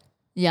have left.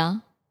 Yeah.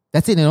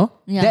 That's it, you know?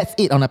 Yeah. That's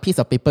it on a piece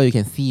of paper you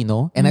can see, you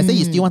know? And I say,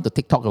 you still want to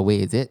TikTok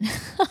away, is it?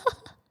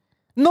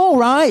 No,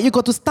 right? You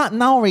got to start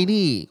now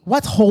already.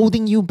 What's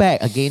holding you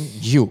back? Again,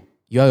 you.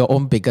 You're your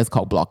own biggest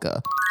cock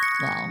blocker.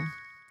 Wow.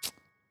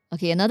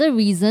 Okay, another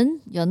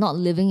reason you're not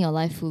living your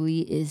life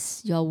fully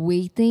is you're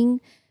waiting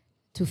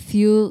to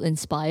feel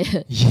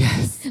inspired.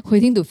 Yes.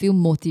 Waiting to feel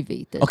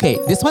motivated. Okay,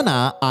 this one,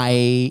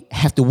 I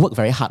have to work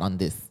very hard on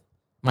this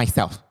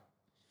myself.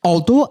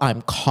 Although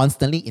I'm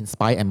constantly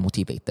inspired and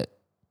motivated.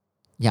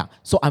 Yeah,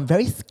 so I'm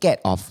very scared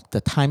of the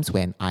times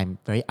when I'm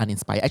very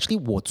uninspired. Actually,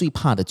 我最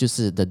怕的就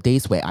是 the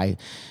days where I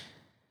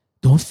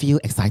don't feel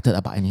excited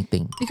about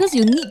anything. Because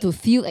you need to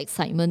feel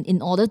excitement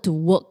in order to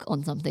work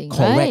on something.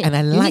 Correct. Right?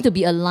 And you need to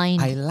be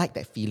aligned. I like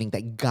that feeling,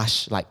 that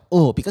gush, like,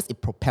 oh, because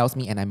it propels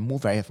me and I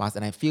move very fast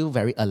and I feel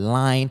very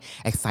aligned,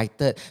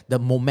 excited. The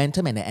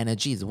momentum and the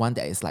energy is one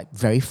that is like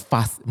very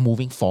fast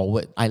moving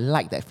forward. I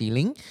like that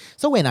feeling.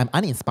 So when I'm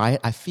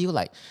uninspired, I feel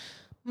like,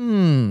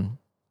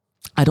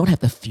 I don't have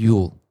the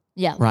fuel.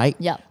 Yeah. Right?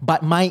 Yeah.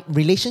 But my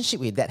relationship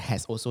with that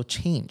has also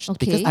changed.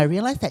 Okay. Because I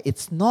realized that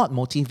it's not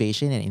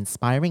motivation and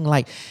inspiring.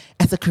 Like,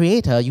 as a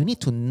creator, you need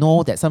to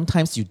know that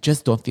sometimes you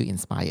just don't feel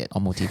inspired or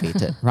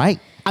motivated, right?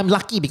 I'm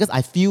lucky because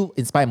I feel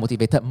inspired and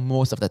motivated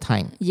most of the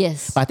time.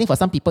 Yes. But I think for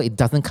some people, it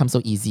doesn't come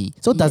so easy.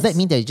 So does that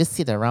mean that you just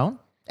sit around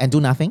and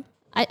do nothing?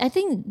 I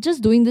think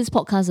just doing this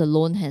podcast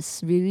alone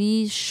has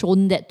really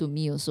shown that to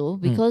me also.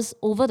 Because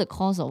over the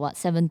course of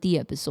 70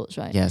 episodes,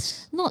 right?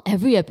 Yes. Not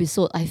every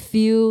episode I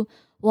feel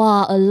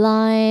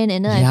aligned,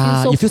 and then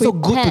I feel you feel so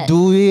good to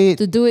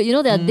do it. You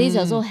know, there are days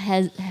you're so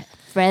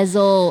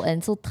frazzled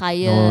and so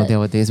tired. Oh, there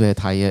were days where you're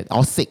tired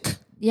or sick.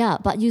 Yeah,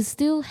 but you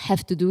still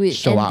have to do it.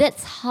 Show up.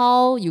 That's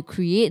how you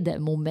create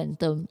that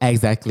momentum.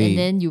 Exactly. And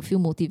then you feel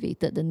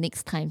motivated the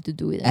next time to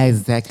do it.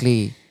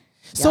 Exactly.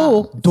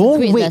 So don't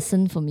great wait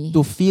lesson for me.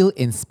 to feel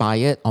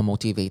inspired or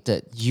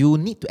motivated. You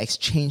need to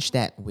exchange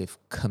that with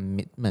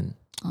commitment.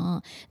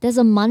 There's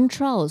a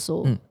mantra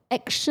also.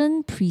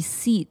 Action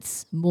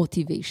precedes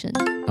motivation.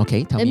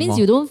 Okay, tell That me means more.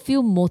 you don't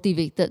feel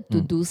motivated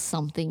to do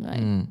something,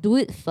 right? Do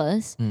it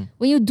first.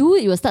 When you do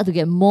it, you will start to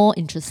get more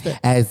interested.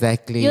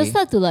 Exactly. You'll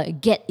start to like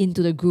get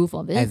into the groove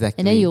of it.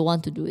 Exactly. And then you'll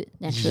want to do it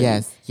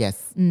naturally.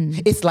 Yes.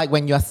 It's like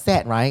when you're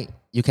sad, right?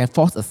 You can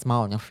force a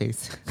smile on your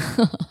face.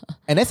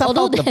 And then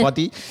somehow the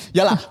body,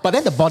 but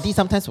then the body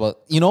sometimes will,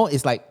 you know,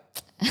 it's like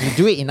you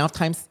do it enough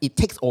times, it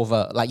takes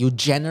over. Like you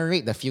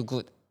generate the feel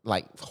good,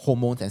 like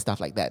hormones and stuff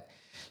like that.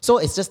 So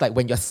it's just like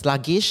when you're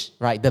sluggish,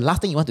 right? The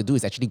last thing you want to do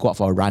is actually go out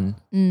for a run.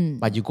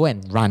 But you go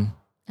and run.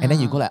 And then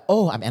you go like,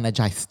 oh, I'm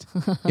energized.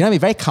 You know what I mean?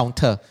 Very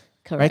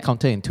very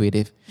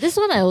counterintuitive. This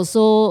one I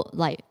also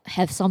like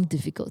have some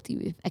difficulty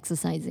with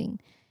exercising.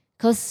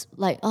 Because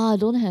like, I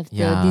don't have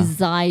the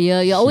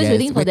desire. You're always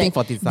waiting for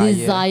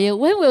desire.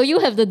 When will you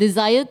have the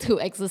desire to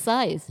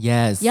exercise?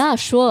 Yes. Yeah,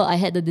 sure. I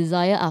had the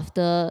desire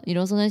after, you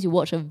know, sometimes you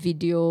watch a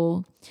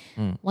video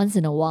once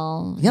in a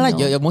while. Yeah, like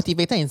you're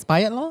motivated,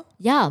 inspired, lor.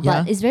 Yeah,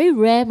 but it's very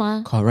rare,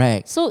 ma.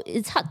 Correct. So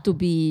it's hard to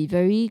be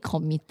very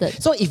committed.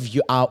 So if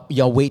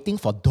you're waiting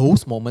for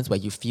those moments where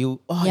you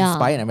feel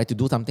inspired and ready to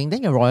do something,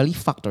 then you're royally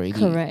fucked already.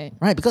 Correct.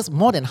 Right? Because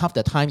more than half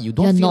the time you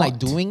don't feel like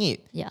doing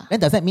it. Yeah. Then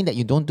does that mean that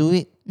you don't do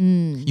it?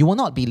 You will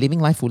not be living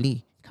life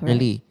fully. Correct.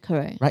 Really.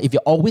 Correct. Right? If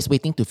you're always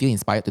waiting to feel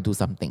inspired to do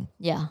something.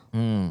 Yeah.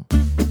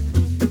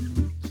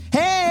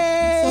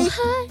 Hey!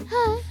 So hi.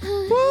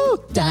 Woo!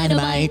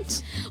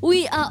 Dynamite!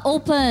 We are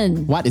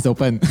open. What is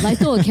open?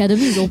 Lito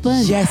Academy is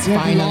open. Yes, We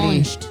have finally.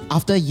 launched.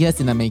 After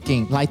years in the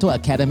making, Lito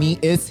Academy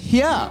is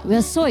here. We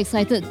are so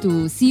excited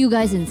to see you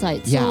guys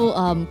inside.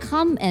 So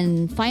come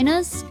and find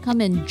us. Come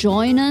and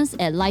join us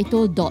at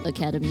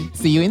lito.academy.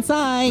 See you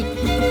inside.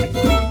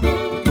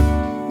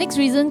 Next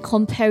reason,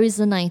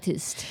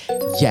 comparisonitist.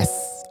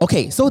 Yes.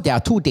 Okay, so there are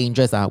two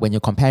dangers when you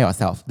compare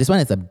yourself. This one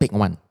is a big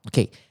one.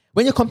 Okay,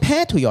 When you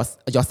compare to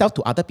yourself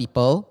to other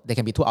people, there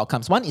can be two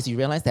outcomes. One is you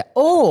realize that,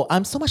 oh,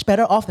 I'm so much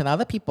better off than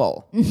other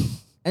people.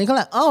 And you go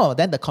like, oh,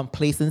 then the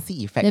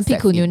complacency effect Then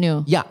sets in.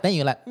 piku. Yeah, then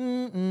you're like,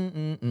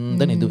 don't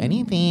need to do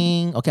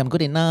anything. Okay, I'm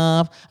good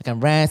enough. I can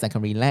rest, I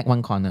can relax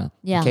one corner.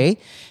 Yeah. Okay.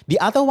 The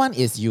other one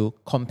is you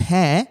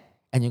compare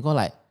and you go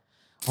like,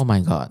 oh my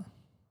God,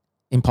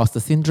 imposter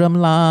syndrome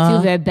lah.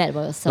 Feel very bad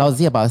about yourself.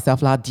 Lousy about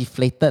yourself lah,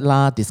 deflated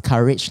lah,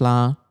 discouraged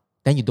lah.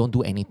 Then you don't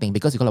do anything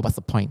because you go like, what's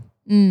the point?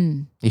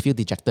 You feel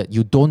dejected.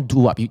 You don't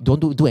do up. You don't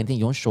do anything.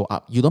 You don't show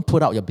up. You don't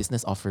put out your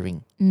business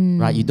offering,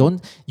 right? You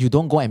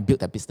don't go and build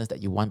that business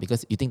that you want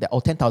because you think that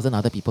 10,000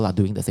 other people are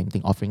doing the same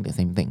thing, offering the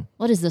same thing.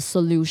 What is the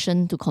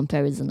solution to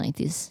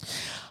comparisonitis?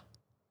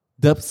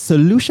 The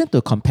solution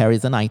to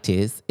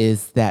comparisonitis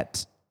is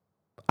that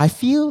I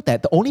feel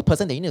that the only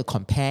person that you need to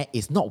compare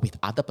is not with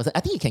other person.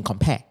 I think you can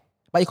compare,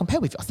 but you compare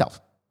with yourself.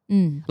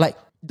 Like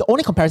the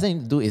only comparison you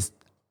need to do is,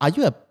 are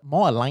you a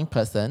more aligned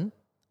person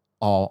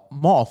or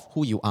more of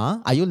who you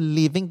are? Are you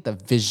living the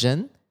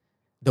vision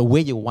the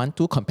way you want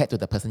to compared to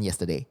the person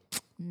yesterday?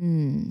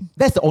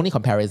 That's the only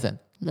comparison.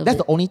 That's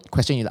the only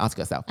question you ask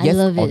yourself. Yes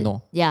or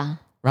no? Yeah.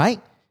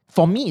 Right?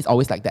 For me, it's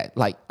always like that.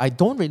 Like, I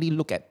don't really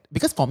look at...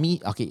 Because for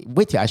me, okay,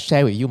 wait till I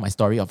share with you the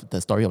story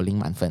of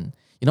Ling Manfen.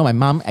 You know, my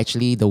mom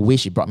actually, the way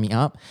she brought me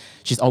up,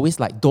 she's always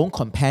like, don't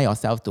compare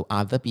yourself to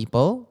other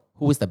people.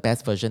 Who is the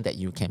best version that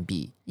you can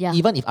be? Yeah.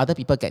 Even if other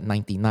people get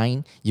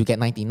 99, you get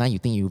 99, you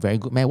think you're very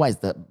good. Man, what is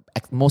the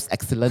most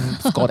excellent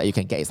score that you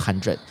can get is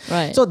 100.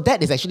 Right. So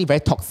that is actually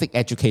very toxic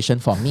education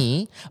for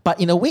me.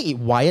 But in a way, it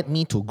wired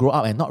me to grow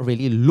up and not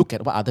really look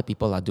at what other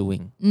people are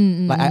doing.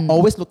 Like I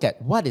always look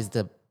at what is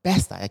the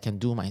best that I can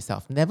do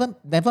myself.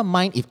 Never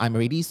mind if I'm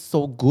already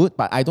so good,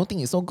 but I don't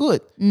think it's so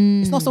good.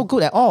 It's not so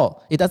good at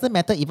all. It doesn't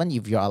matter even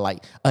if you are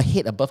like a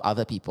head above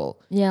other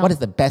people. Yeah. What is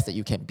the best that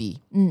you can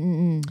be?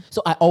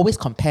 So I always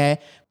compare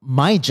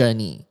my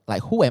journey,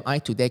 like who am I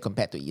today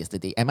compared to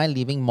yesterday? Am I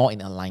living more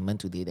in alignment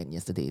today than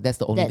yesterday? That's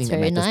the only thing that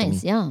matters to me.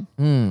 That's very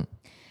nice,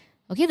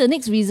 yeah. Okay, the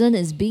next reason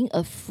is being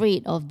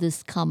afraid of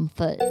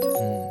discomfort.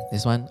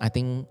 This one, I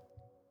think,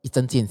 一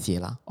针见血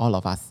lah, all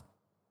of us,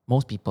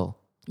 most people.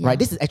 Right,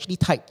 this is actually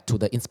tied to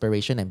the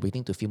inspiration and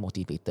breathing to feel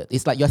motivated.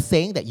 It's like you're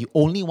saying that you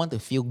only want to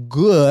feel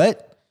good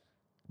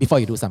before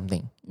you do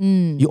something.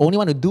 You only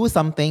want to do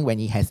something when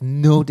it has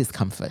no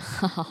discomfort.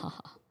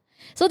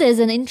 So there's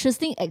an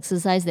interesting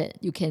exercise that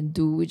you can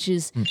do, which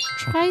is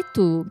try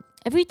to,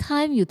 every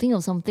time you think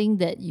of something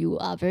that you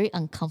are very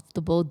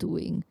uncomfortable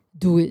doing,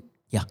 do it.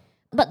 Yeah.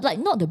 But like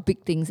not the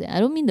big things. I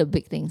don't mean the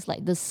big things,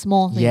 like the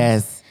small things.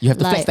 Yes, you have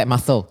to flex that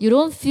muscle. You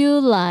don't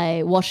feel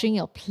like washing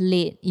your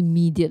plate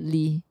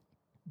immediately.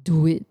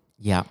 Do it.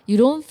 Yeah. You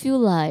don't feel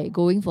like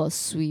going for a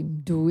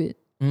swim. Do it.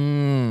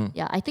 Mm.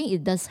 Yeah, I think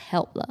it does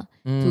help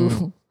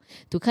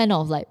to kind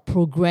of like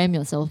program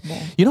yourself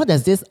more. You know,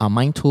 there's this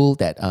mind tool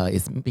that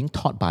is being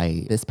taught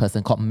by this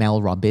person called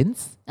Mel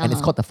Robbins, and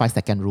it's called the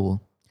 5-second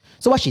rule.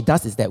 So what she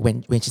does is that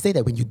when she says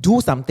that when you do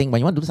something,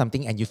 when you want to do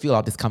something and you feel a lot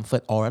of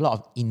discomfort or a lot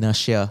of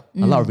inertia,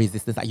 a lot of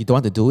resistance, like you don't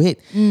want to do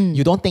it,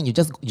 you don't think, you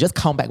just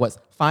count backwards.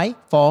 5,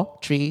 4,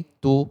 3,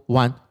 2,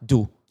 1,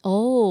 do.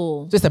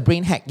 Oh. So it's a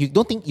brain hack. You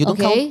don't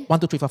count 1,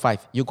 2, 3, 4,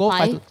 5. You go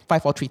 5,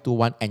 4, 3, 2,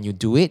 1 and you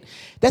do it.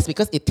 That's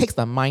because it takes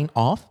the mind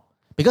off.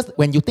 Because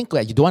when you think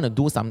that you don't want to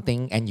do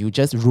something and you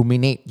just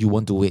ruminate, you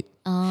won't do it.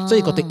 So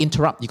you got to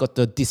interrupt, you got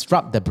to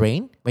disrupt the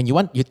brain. When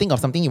you think of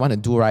something you want to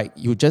do, right?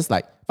 You just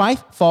like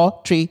 5,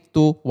 4, 3,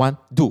 2, 1,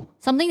 do.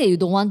 Something that you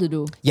don't want to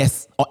do.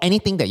 Yes. Or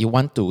anything that you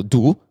want to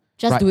do.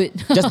 Just do it.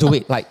 Just do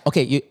it. Like,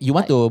 okay, you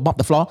want to mop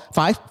the floor.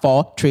 5,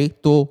 4, 3,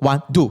 2,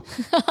 1, do.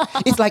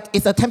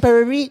 It's a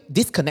temporary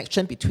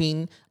disconnection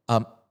between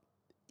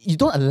you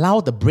don't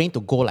allow the brain to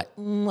go like,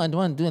 I don't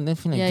want to do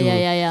anything.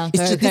 Yeah.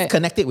 It's just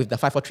disconnected with the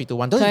 5, 4, 3, 2,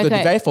 1. Don't you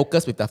be very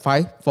focused with the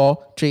 5,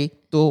 4, 3,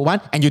 2,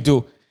 1 and you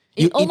do.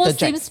 It almost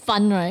seems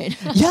fun, right?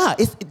 Yeah,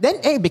 then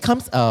it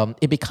becomes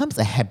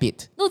a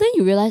habit. No, then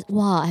you realize,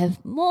 wow, I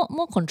have more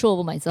control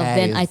over myself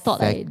than I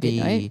thought I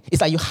did, right?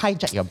 It's like you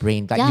hijack your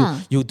brain.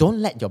 Like you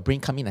don't let your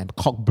brain come in and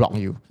cock block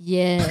you.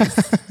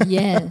 Yes,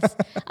 yes.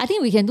 I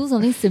think we can do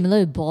something similar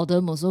with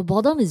boredom also.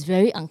 Boredom is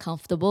very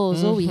uncomfortable.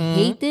 So we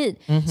hate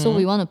it. So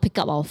we want to pick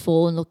up our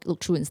phone,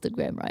 look through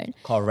Instagram, right?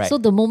 Correct. So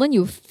the moment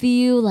you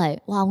feel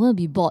like, wow, I'm going to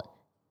be bored,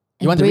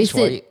 you want to reach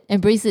for it.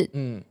 Embrace it.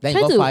 Then you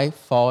go 5,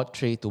 4,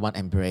 3, 2, 1,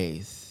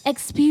 embrace.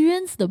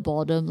 Experience the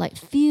boredom. Like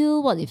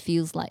feel what it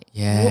feels like.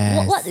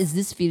 Yes. What is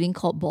this feeling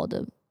called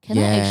boredom? Can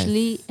I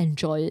actually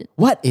enjoy it?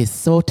 What is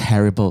so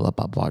terrible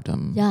about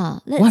boredom? Yeah.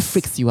 What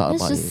freaks you out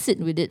about it? Let's just sit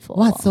with it for a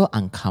while. What's so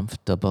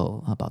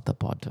uncomfortable about the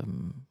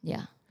boredom?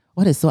 Yeah.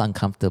 What is so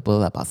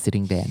uncomfortable about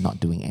sitting there and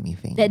not doing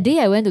anything? That day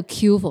I went to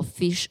queue for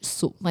fish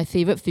soup, my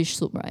favorite fish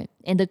soup, right?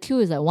 And the queue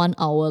is like 1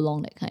 hour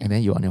long, that kind. And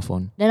then you're on your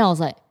phone. Then I was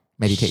like,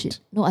 meditate. Shit.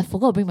 No, I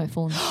forgot to bring my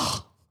phone.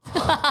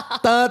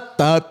 Da,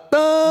 da,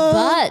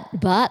 da.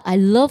 But I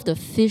love the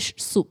fish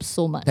soup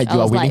so much. That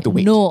you are willing to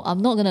wait. No, I'm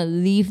not gonna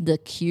leave the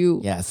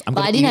queue. Yes, I'm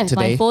but gonna I didn't eat have it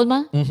today. my phone,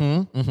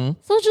 ma.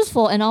 So just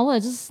for an hour, I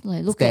just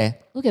like look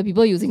at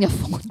people using their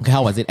phone. Okay,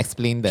 how was it?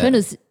 Explain Trying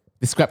to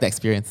describe the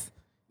experience.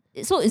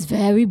 So it's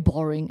very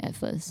boring at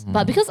first.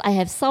 But because I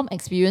have some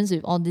experience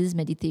with all this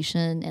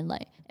meditation and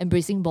like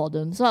embracing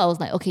boredom, so I was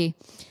like, okay,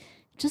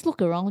 just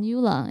look around you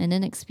lah, and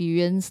then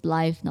experience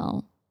life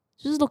now.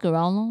 Just look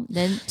around lor,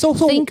 then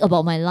think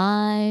about my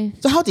life.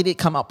 So how did it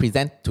come out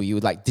present to you?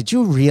 Like, did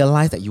you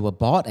realize that you were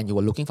bored and you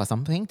were looking for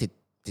something?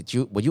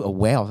 Were you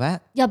aware of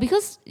that? Yeah,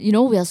 because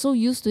we are so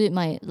used to it.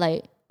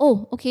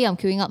 Oh, okay, I'm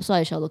queuing up, so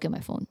I shall look at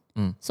my phone.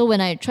 So when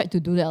I tried to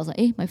do that, I was like,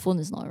 hey, my phone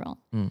is not around.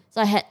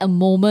 So I had a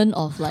moment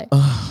of like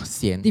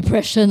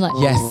depression, like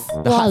yes,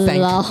 the heart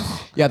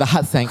sank. Yeah, the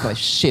heart sank. Like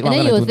shit, what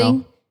am I gonna do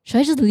now? Should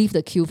I just leave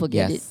the queue,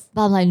 forget it?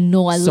 But I'm like,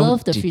 no, I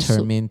love the fish soup.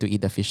 Determined to eat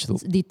the fish soup.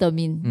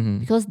 Determined.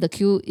 Because the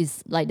queue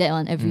is like that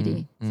one every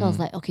day. So I was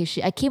like, okay,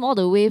 shit. I came all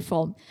the way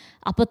from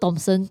Upper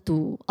Thomson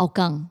to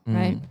Hougang,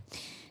 right?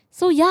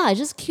 So yeah, I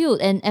just queued.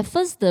 And at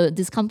first the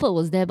discomfort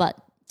was there, but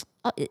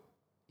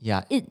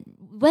it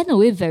went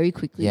away very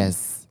quickly.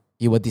 Yes,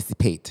 it will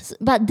dissipate.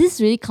 But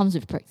this really comes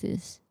with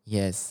practice.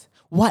 Yes.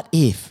 What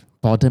if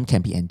boredom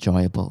can be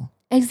enjoyable?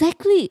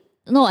 Exactly.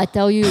 No, I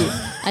tell you,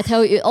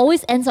 it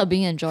always ends up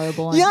being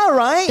enjoyable. Yeah,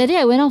 right? That day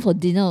I went out for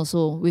dinner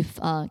also with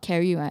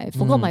Carrie, right? I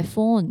forgot my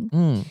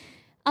phone.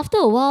 After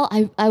a while,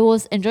 I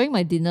was enjoying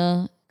my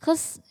dinner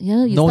because, you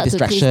no start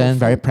distraction,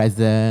 very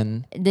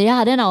present.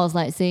 Yeah, then I was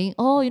like saying,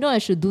 I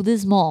should do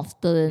this more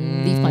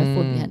often, leave my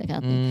phone behind, that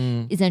kind of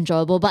thing. It's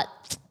enjoyable. But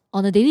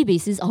on a daily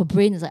basis, our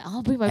brain is like,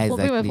 bring my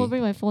phone,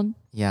 bring my phone.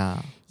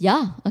 Yeah.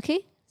 Yeah,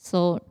 okay.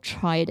 So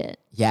try that.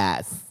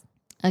 Yes.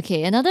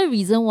 Okay, another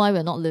reason why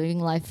we're not living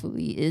life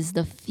fully is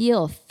the fear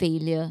of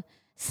failure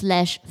 /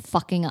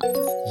 fucking up.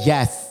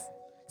 Yes.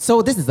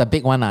 So this is a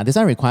big one. This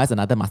one requires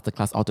another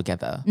masterclass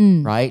altogether,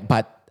 right?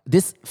 But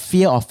this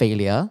fear of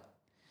failure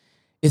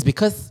is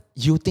because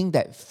you think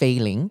that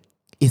failing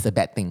is a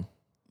bad thing.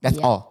 That's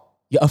all.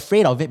 You're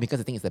afraid of it because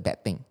you think it's a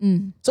bad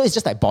thing. So it's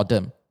just like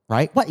boredom,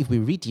 right? What if we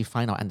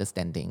redefine our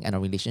understanding and our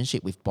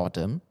relationship with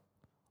boredom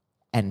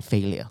and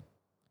failure?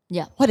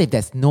 Yeah. What if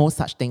there's no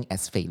such thing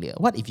as failure?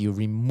 What if you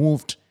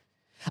removed...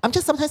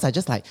 Sometimes I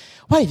just like,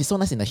 what if it's so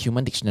nice in the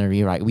human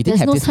dictionary, right? We didn't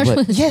have this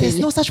word. Yeah, there's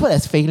no such word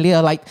as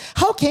failure. Like,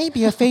 how can it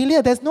be a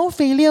failure? There's no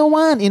failure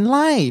one in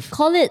life.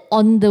 Call it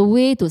on the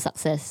way to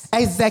success.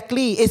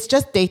 Exactly. It's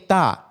just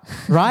data,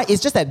 right?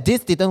 It's just that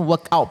this didn't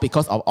work out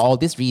because of all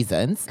these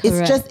reasons. Correct.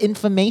 It's just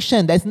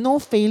information. There's no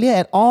failure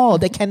at all.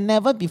 There can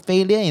never be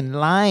failure in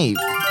life.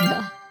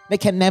 Yeah. There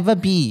can never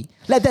be.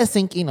 Let that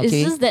sink in, okay?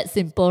 It's just that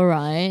simple,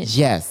 right?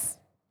 Yes.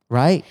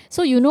 Right?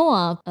 So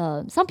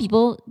some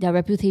people, their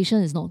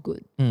reputation is not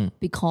good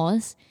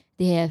because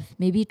they have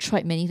maybe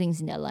tried many things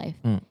in their life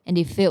and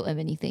they failed at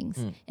many things.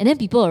 And then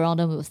people around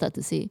them will start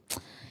to say,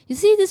 you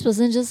see, this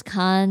person just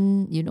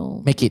can't,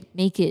 make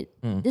it.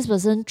 This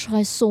person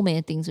tries so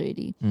many things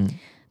already.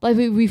 But if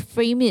we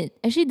reframe it,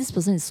 actually this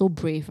person is so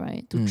brave,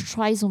 right? To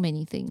try so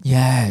many things.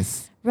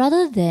 Yes.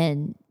 Rather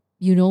than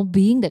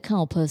being that kind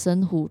of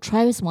person who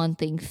tries one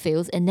thing,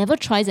 fails, and never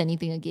tries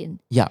anything again.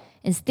 Yeah.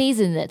 And stays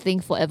in that thing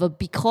forever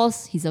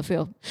because he's afraid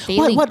of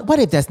failing. What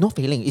if there's no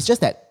failing? It's just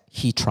that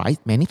he tried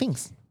many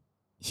things.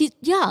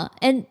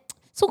 And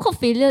so-called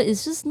failure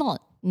is just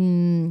not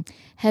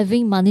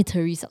having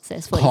monetary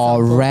success, for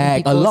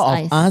Correct. example. A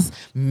lot of us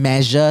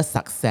measure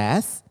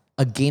success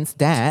against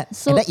that.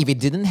 So, and then if it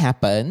didn't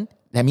happen,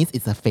 that means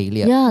it's a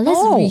failure. Yeah, let's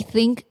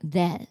rethink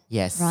that.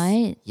 Yes.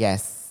 Right?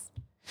 Yes.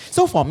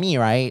 So for me,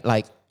 right,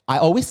 like, I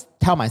always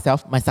tell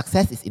myself my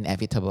success is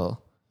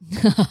inevitable.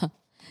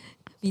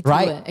 Me too,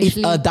 right? actually. It's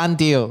a done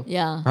deal.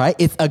 Yeah. Right?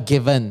 It's a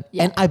given.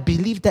 Yeah. And I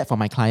believe that for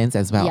my clients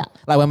as well. Yeah.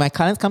 Like when my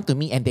clients come to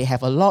me and they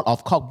have a lot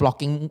of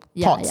cock-blocking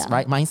thoughts,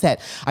 right? Mindset.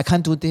 I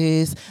can't do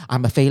this.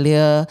 I'm a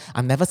failure.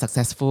 I'm never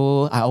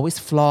successful. I always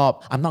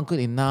flop. I'm not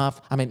good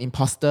enough. I'm an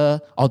imposter.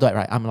 All that,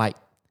 right? I'm like,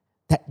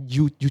 that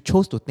you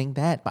chose to think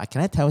that. But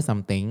can I tell you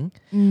something?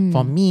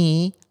 For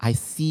me, I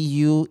see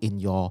you in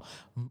your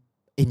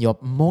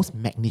most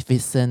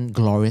magnificent,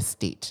 glorious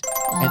state.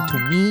 And to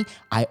me,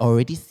 I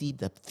already see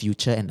the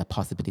future and the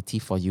possibility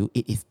for you.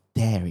 It is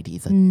there already.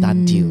 It's a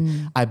done deal.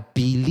 I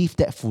believe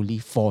that fully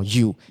for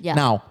you. Yeah.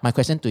 Now, my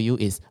question to you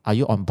is, are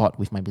you on board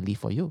with my belief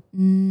for you?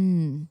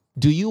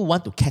 Do you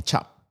want to catch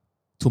up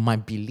to my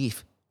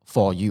belief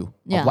for you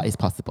of what is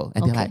possible?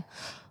 And they're like,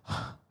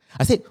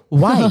 I said,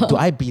 why do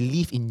I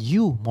believe in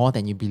you more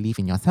than you believe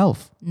in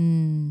yourself?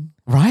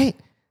 Right?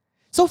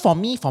 So for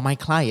me, for my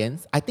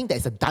clients, I think that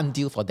it's a done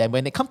deal for them.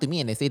 When they come to me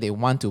and they say they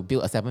want to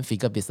build a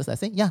 7-figure business, I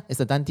say, yeah,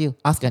 it's a done deal.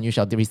 Ask and you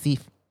shall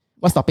receive.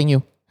 What's stopping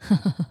you?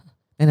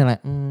 And they're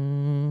like,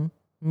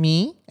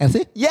 me? And I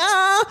say,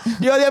 yeah,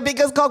 you're their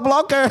biggest cock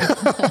blocker.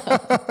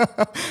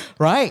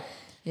 Right?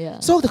 Yeah.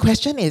 So the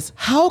question is,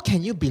 how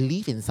can you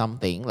believe in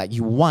something like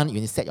you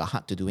set your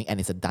heart to doing and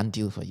it's a done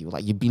deal for you?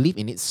 Like you believe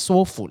in it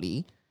so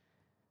fully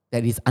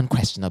that it's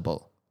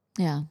unquestionable.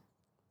 Yeah.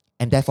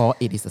 And therefore,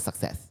 it is a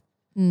success.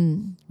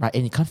 Right?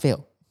 And you can't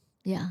fail.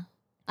 Yeah.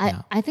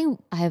 I think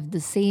I have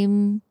the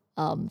same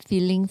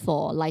feeling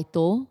for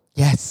Lito.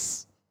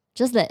 Yes.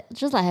 Just like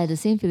I had the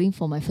same feeling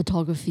for my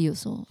photography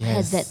also. Yes. I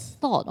had that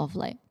thought of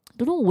like, I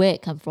don't know where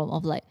it came from,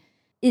 of like,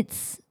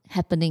 it's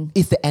happening.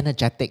 It's the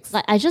energetics.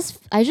 Like I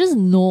just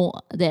know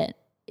that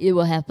it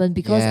will happen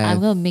because I'm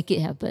going to make it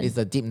happen. It's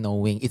a deep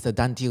knowing. It's a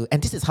done deal.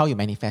 And this is how you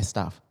manifest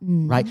stuff,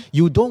 right?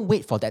 You don't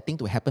wait for that thing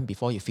to happen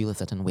before you feel a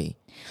certain way.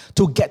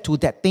 To get to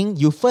that thing,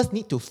 you first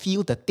need to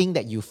feel the thing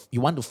that you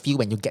want to feel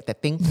when you get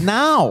that thing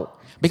now.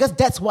 Because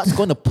that's what's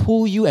going to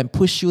pull you and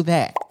push you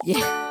there.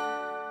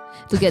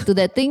 Yeah. To get to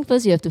that thing,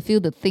 first you have to feel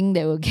the thing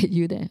that will get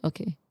you there.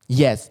 Okay.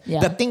 Yes. Yeah.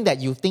 The thing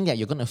that you think that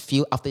you're going to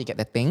feel after you get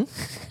that thing,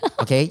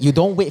 okay? You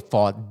don't wait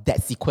for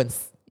that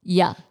sequence.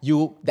 Yeah.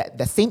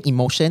 That same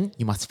emotion,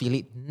 you must feel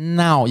it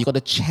now. You got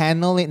to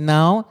channel it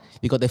now.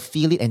 You got to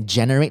feel it and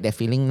generate that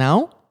feeling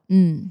now.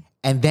 And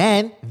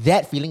then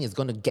that feeling is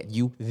going to get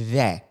you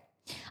there.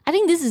 I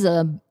think this is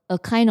a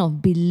kind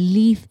of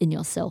belief in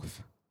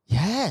yourself.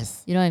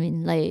 Yes. You know what I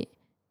mean? Like,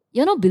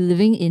 you're not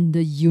believing in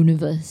the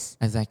universe.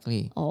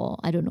 Exactly. Or,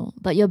 I don't know.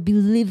 But you're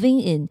believing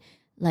in,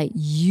 like,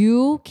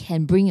 you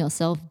can bring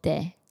yourself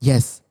there.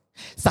 Yes.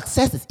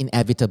 Success is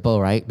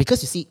inevitable, right?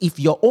 Because you see, if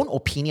your own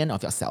opinion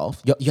of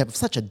yourself, you have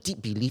such a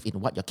deep belief in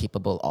what you're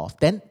capable of,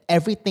 then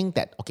everything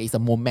that, is a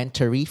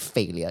momentary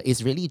failure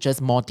is really just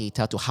more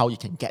data to how you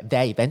can get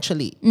there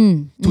eventually.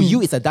 To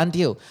you, it's a done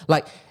deal.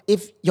 Like,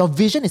 if your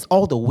vision is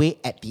all the way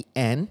at the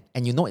end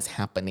and you know it's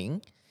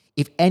happening,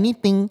 if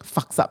anything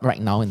fucks up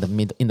right now in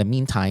the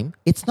meantime,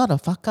 it's not a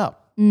fuck up.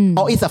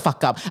 Or it's a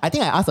fuck up. I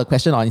think I asked a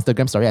question on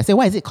Instagram story. I said,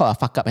 why is it called a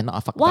fuck up and not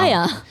a fuck down?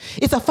 Why?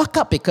 It's a fuck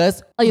up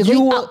because you're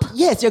going up.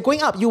 Yes, you're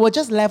going up. You will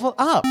just level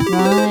up.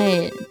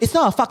 Right. It's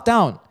not a fuck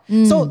down.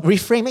 So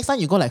reframe. Next time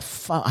you go like,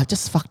 fuck, I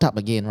just fucked up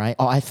again, right?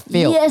 Or I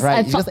failed, yes,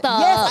 right? I fucked up.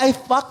 Yes, I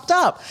fucked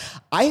up.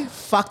 I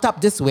fucked up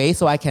this way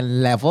so I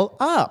can level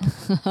up.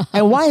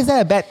 And why is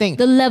that a bad thing?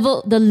 The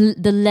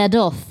ladder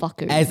of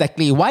fuckery.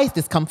 Exactly. Why is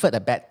discomfort a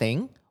bad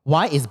thing?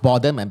 Why is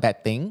boredom a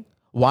bad thing?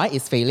 Why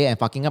is failure and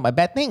fucking up a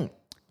bad thing?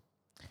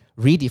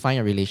 Redefine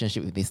your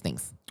relationship with these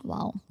things.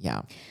 Wow.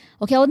 Yeah.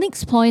 Okay, our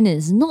next point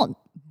is not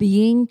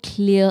being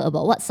clear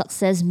about what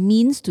success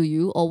means to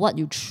you or what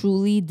you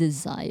truly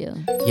desire.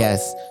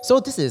 Yes. So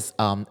this is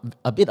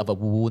a bit of a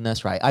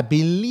woo-ness, right? I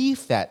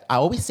believe that I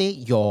always say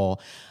your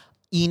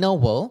inner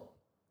world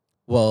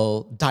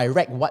will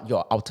direct what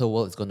your outer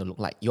world is going to look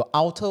like. Your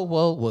outer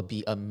world will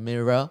be a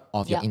mirror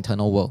of your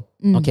internal world.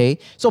 Okay?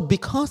 So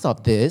because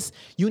of this,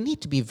 you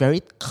need to be very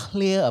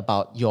clear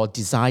about your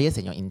desires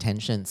and your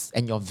intentions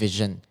and your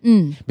vision.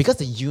 Because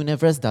the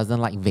universe doesn't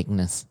like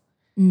vagueness.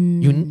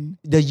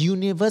 The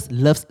universe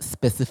loves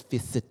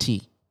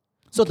specificity.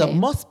 So the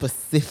more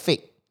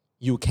specific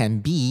you can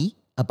be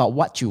about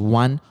what you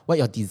want, what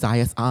your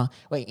desires are,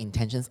 what your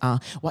intentions are,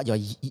 what your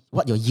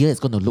year is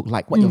going to look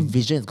like, what your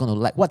vision is going to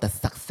look like, what the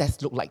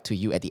success look like to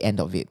you at the end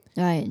of it.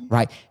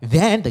 Right?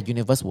 Then the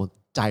universe will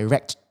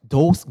direct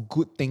those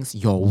good things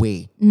your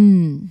way.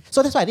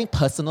 So that's why I think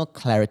personal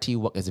clarity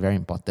work is very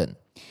important.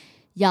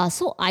 Yeah,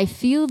 so I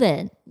feel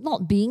that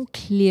not being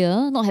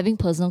clear, not having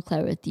personal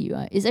clarity,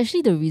 right, is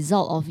actually the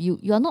result of you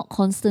are not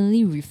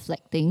constantly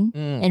reflecting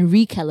and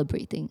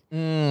recalibrating.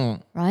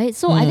 Right?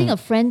 So I think a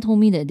friend told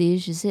me that day,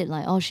 she said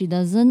like, she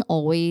doesn't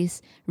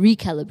always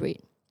recalibrate.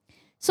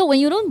 So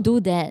when you don't do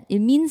that, it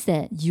means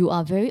that you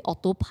are very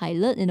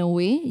autopilot in a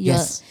way. You're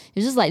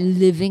just like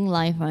living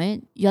life,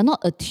 right? You're not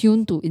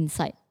attuned to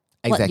insight.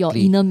 What your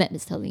inner map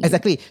is telling you.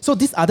 Exactly. So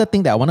this other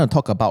thing that I want to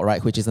talk about,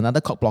 right, which is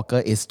another cock blocker,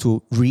 is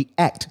to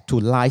react to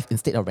life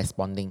instead of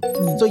responding.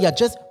 So you're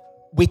just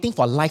waiting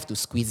for life to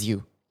squeeze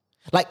you.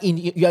 Like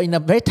you're in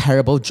a very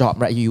terrible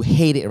job, right? You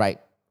hate it, right?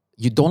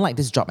 You don't like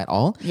this job at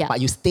all,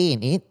 but you stay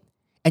in it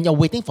and you're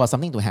waiting for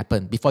something to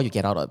happen before you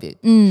get out of it.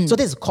 So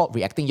this is called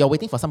reacting. You're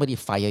waiting for somebody to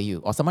fire you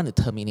or someone to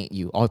terminate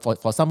you or for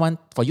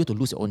you to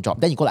lose your own job.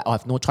 Then you go like, I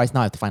have no choice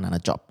now, I have to find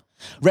another job.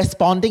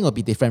 Responding will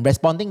be different.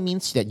 Responding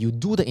means that you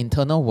do the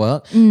internal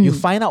work, you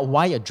find out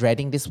why you're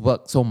dreading this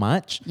work so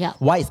much,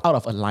 why it's out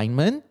of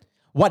alignment,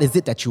 what is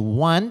it that you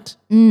want,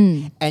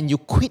 and you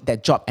quit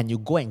that job and you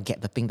go and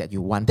get the thing that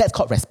you want. That's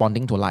called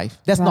responding to life.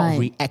 That's not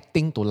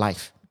reacting to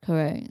life.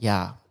 Correct.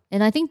 Yeah.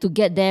 And I think to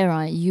get there,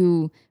 right,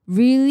 you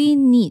really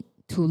need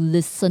to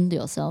listen to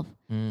yourself.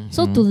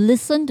 So to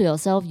listen to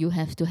yourself, you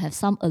have to have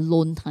some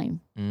alone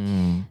time.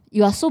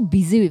 You are so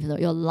busy with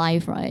your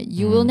life, right?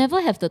 You will never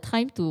have the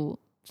time to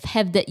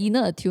have that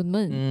inner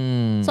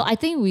attunement. So I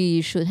think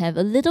we should have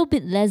a little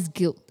bit less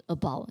guilt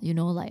about,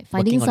 like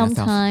finding some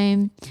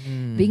time,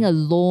 being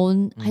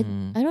alone. I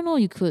don't know,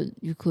 you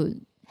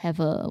could have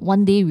a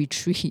 1 day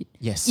retreat.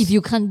 Yes. If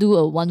you can't do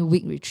a 1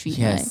 week retreat,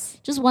 right?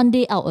 Just 1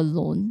 day out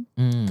alone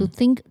to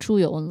think through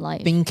your own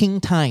life. Thinking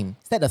time.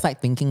 Set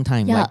aside thinking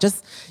time. Yeah. Like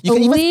just you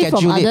can even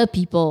schedule from it. other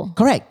people.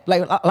 Correct.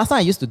 Like last time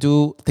I used to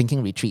do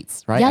thinking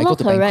retreats, right? I go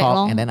to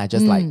Bangkok and then I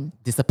just like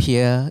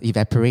disappear,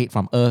 evaporate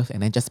from earth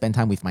and then just spend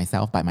time with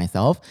myself by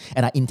myself.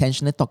 And I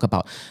intentionally think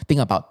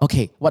about,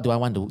 okay, what do I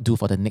want to do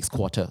for the next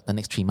quarter, the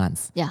next 3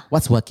 months? Yeah.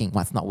 What's working?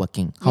 What's not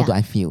working? How do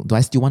I feel? Do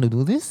I still want to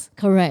do this?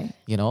 Correct.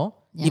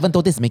 Yeah. Even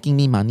though this is making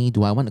me money,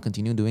 do I want to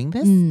continue doing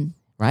this?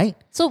 Right?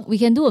 So we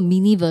can do a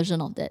mini version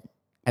of that.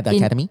 At the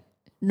academy?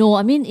 No,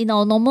 I mean in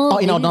our normal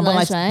in our normal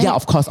lives, lives. right? Yeah,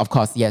 of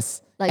course,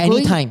 yes. Like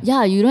anytime.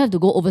 You don't have to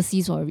go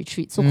overseas for a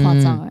retreat. So 夸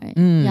张, right?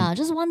 Yeah,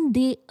 just one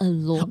day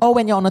alone. Or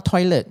when you're on a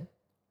toilet,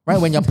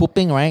 right? When you're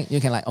pooping, right? You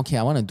can like, okay,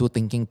 I want to do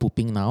thinking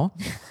pooping now.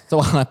 So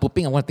while I'm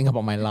pooping, I want to think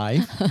about my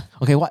life.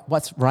 Okay,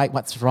 what's right?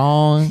 What's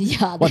wrong?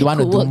 Yeah, what do I want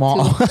to do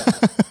more?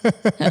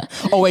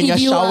 Or when if you're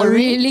you showering. are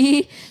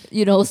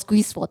really,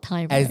 squeezed for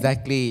time. Right?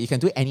 Exactly. You can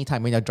do it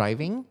anytime when you're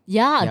driving.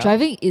 Yeah,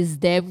 driving is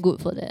damn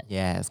good for that.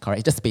 Yes,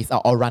 correct. Just space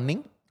out or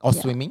running or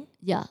swimming.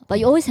 Yeah, but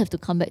you always have to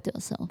come back to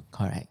yourself.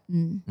 Correct.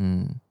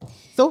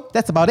 So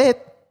that's about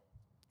it.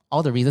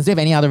 All the reasons. Do you have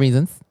any other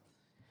reasons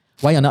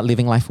why you're not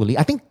living life fully?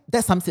 I think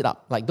that sums it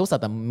up. Like those are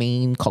the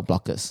main cock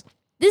blockers.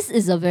 This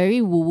is a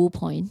very woo-woo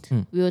point.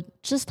 We were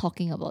just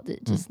talking about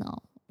it just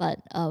now. But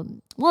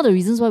one of the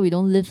reasons why we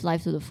don't live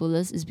life to the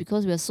fullest is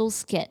because we are so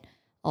scared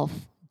of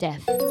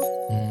death.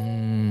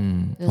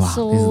 We're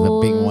so this is a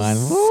big one.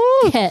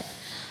 Scared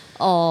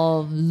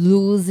of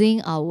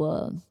losing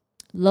our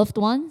loved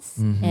ones,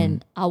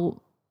 and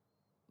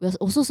we're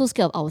also so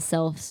scared of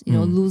ourselves,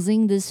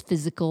 losing this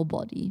physical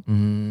body.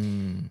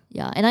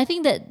 Yeah, and I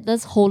think that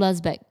does hold us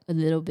back a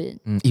little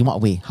bit. In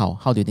what way?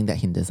 How do you think that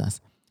hinders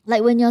us?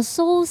 Like when you're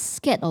so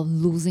scared of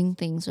losing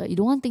things, right? You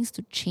don't want things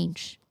to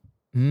change.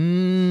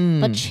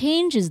 But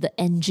change is the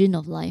engine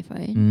of life,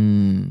 right?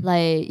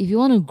 Like if you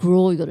want to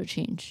grow, you got to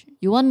change.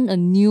 You want a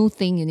new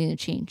thing, you need to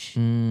change.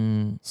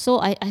 So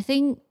I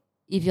think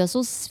if you're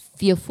so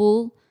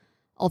fearful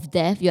of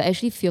death, you're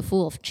actually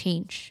fearful of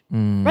change,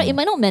 right? It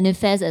might not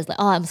manifest as like,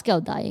 I'm scared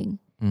of dying.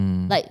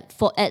 Like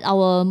at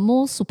our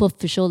most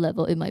superficial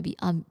level, it might be,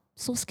 I'm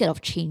so scared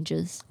of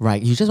changes.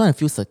 Right. You just want to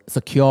feel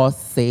secure,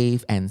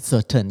 safe, and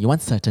certain. You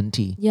want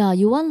certainty. Yeah,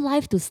 you want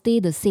life to stay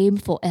the same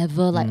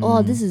forever. Like,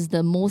 this is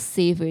the most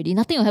safe already.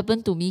 Nothing will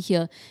happen to me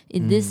here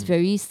in this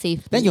very safe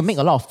place. Then you make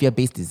a lot of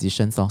fear-based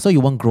decisions. So you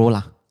won't grow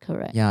lah.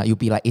 Correct. Yeah, you'll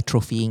be like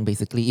atrophying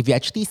basically. If you're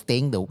actually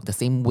staying the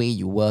same way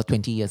you were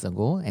 20 years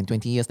ago and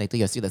 20 years later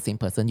you're still the same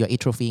person, you're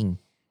atrophying.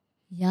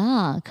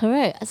 Yeah,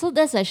 correct. So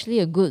that's actually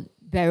a good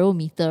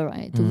barometer,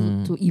 right?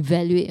 To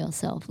evaluate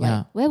yourself.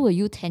 Like, where were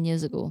you 10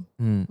 years ago?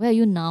 Where are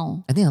you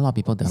now? I think a lot of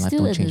people, their life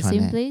still don't change. Still at the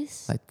same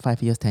place? Like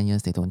 5 years, 10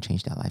 years, they don't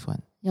change their life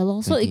one. Yeah,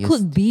 lor. So it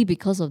could be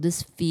because of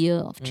this fear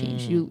of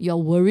change. You're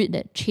worried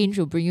that change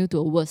will bring you to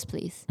a worse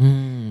place.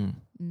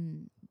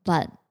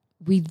 But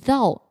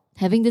without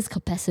having this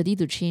capacity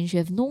to change, you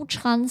have no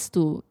chance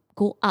to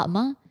go up.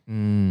 I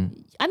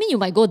mean, you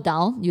might go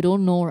down. You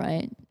don't know,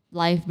 right?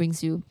 Life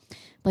brings you.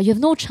 But you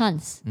have no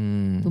chance to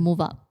move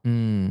up.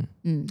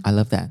 I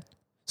love that.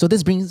 So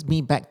this brings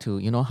me back to,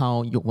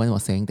 how Wen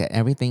was saying that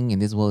everything in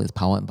this world is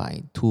powered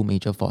by two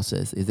major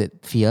forces. Is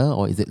it fear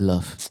or is it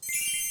love?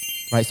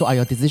 Right? So are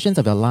your decisions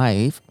of your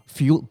life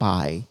fueled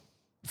by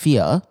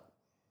fear?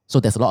 So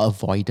there's a lot of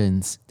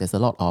avoidance. There's a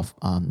lot of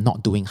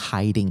not doing,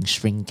 hiding,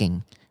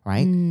 shrinking,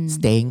 right?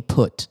 Staying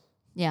put,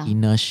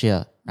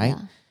 inertia, right?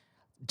 Yeah.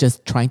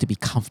 Just trying to be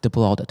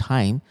comfortable all the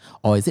time.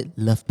 Or is it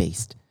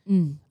love-based,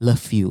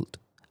 love-fueled,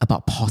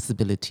 about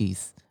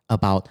possibilities,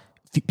 about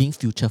being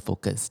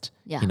future-focused,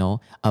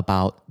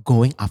 about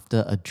going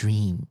after a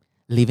dream,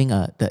 living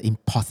the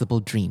impossible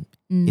dream?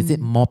 Is it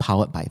more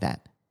powered by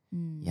that?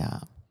 Yeah.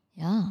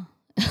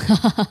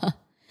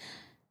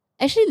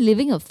 Actually,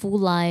 living a full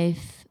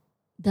life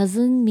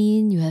doesn't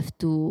mean you have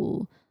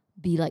to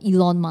be like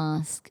Elon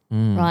Musk,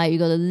 right? You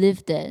got to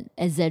live that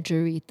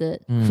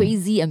exaggerated,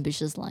 crazy,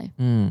 ambitious life.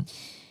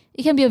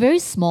 It can be a very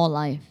small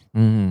life,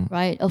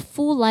 right? A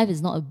full life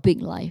is not a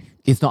big life.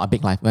 It's not a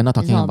big life. We're not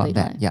talking about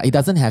that. Yeah, it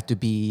doesn't have to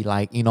be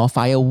like,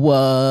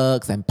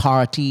 fireworks and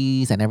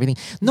parties and everything.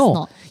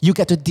 No, you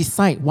get to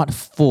decide what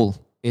full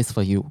is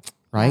for you,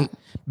 right?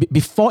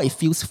 Before it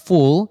feels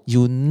full,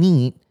 you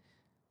need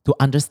to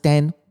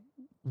understand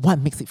what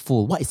makes it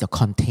full. What is your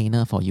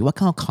container for you? What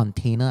kind of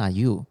container are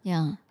you?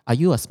 Yeah. Are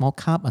you a small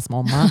cup, a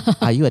small mug?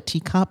 Are you a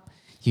teacup?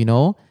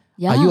 Are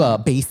you a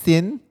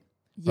basin?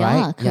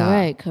 Yeah,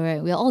 right?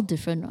 Correct. We're all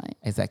different, right?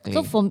 Exactly.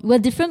 So we're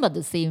different but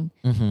the same.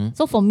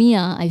 So for me,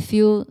 I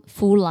feel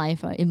full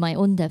life, right, in my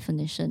own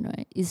definition,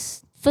 right,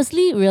 is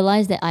firstly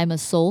realize that I'm a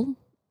soul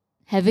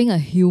having a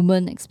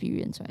human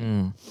experience,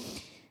 right?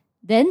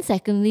 Then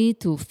secondly,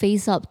 to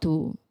face up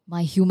to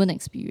my human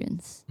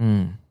experience,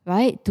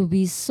 right? To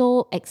be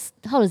so,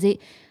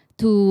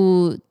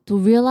 to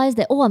realize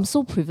that, I'm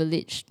so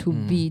privileged to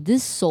be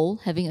this soul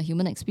having a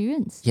human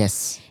experience.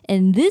 Yes.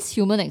 And this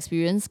human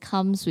experience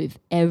comes with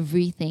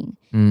everything.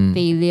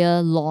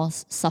 Failure,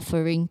 loss,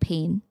 suffering,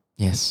 pain.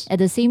 Yes. At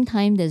the same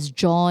time, there's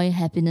joy,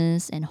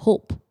 happiness, and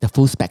hope. The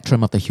full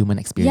spectrum of the human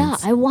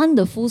experience. Yeah, I want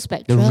the full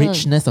spectrum. The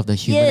richness of the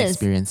human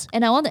experience.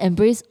 And I want to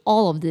embrace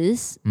all of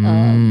this,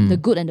 the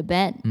good and the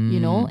bad,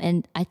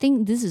 and I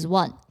think this is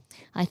what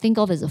I think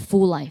of as a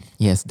full life.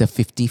 Yes, the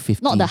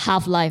 50-50. Not the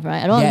half life,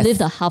 right? I don't want to live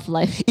the half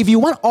life. If you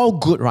want all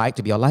good, right,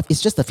 to be your life,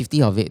 it's just the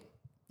 50 of it.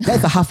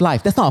 That's a half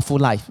life. That's not a full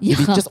life. If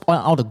you just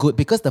want all the good,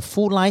 because the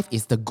full life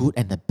is the good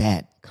and the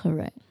bad.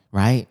 Correct.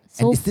 Right?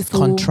 So and it's this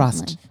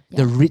contrast,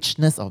 the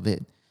richness of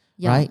it.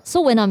 Right?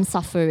 So when I'm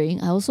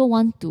suffering, I also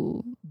want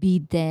to be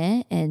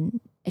there and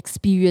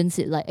experience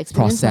it, like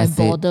experience process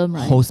my boredom, it,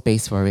 right? hold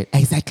space for it.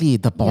 Exactly,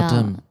 the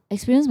boredom.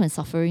 experience my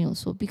suffering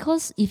also.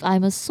 Because if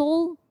I'm a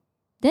soul,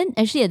 then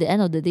actually at the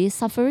end of the day,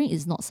 suffering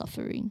is not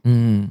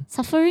suffering.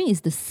 Suffering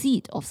is the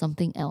seed of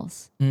something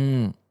else.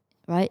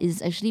 Right?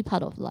 It's actually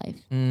part of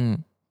life.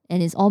 And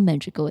it's all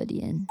magical at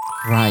the end.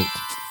 Right.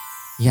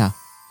 Yeah.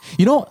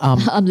 You know,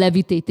 I'm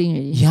levitating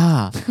already.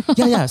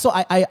 Yeah. So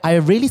I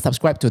really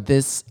subscribe to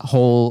this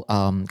whole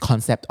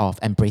concept of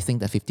embracing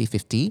the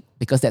 50-50,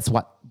 because that's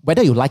what,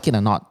 whether you like it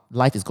or not,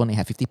 life is going to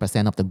have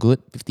 50% of the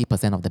good,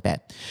 50% of the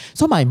bad.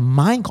 So my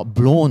mind got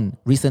blown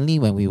recently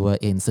when we were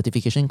in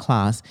certification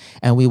class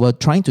and we were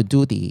trying to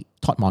do the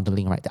thought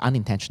modeling, right? The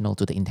unintentional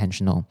to the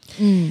intentional.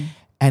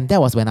 And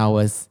that was when I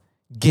was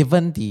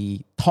given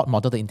the thought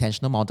model, the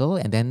intentional model,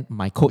 and then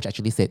my coach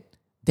actually said,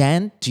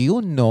 Dan, do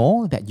you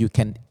know that you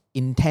can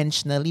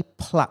intentionally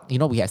plug, you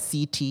know, we have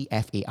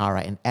CTFAR,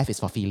 right? And F is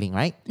for feeling,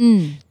 right?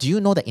 Do you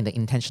know that in the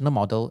intentional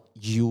model,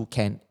 you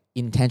can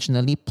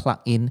intentionally plug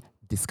in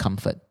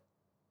discomfort?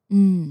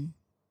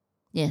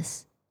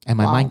 Yes. And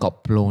my mind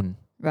got blown.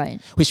 Right.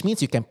 Which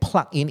means you can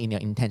plug in your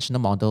intentional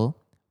model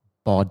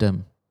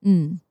boredom.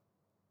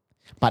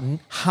 But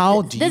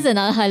how do That's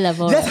another high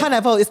level. That's high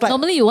level. It's like,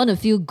 normally you want to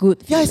feel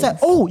good. Yeah, it's like,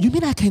 oh, you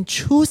mean I can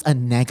choose a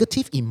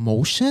negative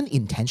emotion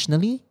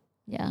intentionally?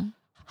 Yeah.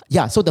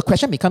 Yeah, so the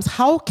question becomes,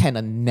 how can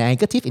a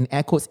negative, in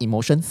air quotes,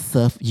 emotion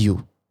serve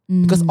you?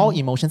 Because all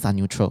emotions are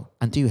neutral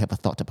until you have a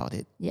thought about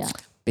it. Yeah.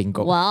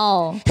 Bingo.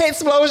 Wow. Head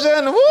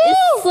explosion. Woo!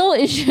 It's so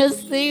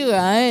interesting,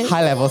 right?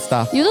 High level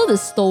stuff. You know the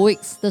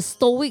Stoics? The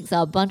Stoics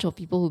are a bunch of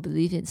people who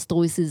believe in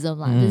Stoicism,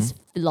 like this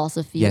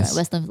philosophy, right?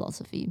 Western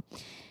philosophy.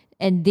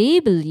 And they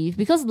believe,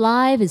 because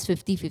life is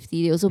 50-50,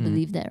 they also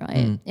believe that,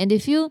 right? And they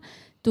feel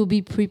to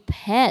be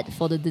prepared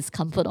for the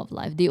discomfort of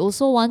life. They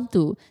also want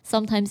to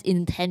sometimes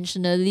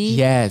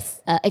intentionally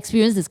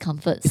experience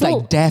discomfort. It's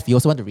like death. You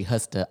also want to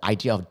rehearse the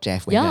idea of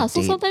death when you're so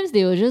dead. sometimes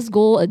they will just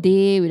go a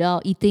day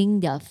without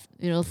eating their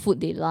food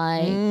they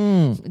like.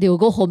 They will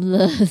go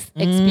homeless,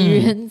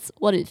 experience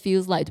what it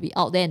feels like to be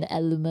out there in the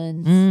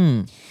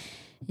elements.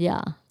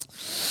 Yeah.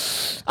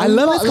 I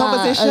love this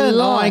conversation.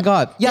 Oh my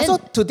God. Yeah, so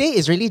today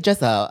is really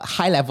just a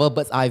high level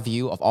bird's eye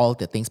view of all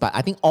the things. But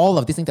I think all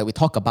of these things that we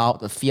talk about,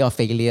 the fear of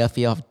failure,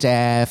 fear of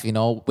death,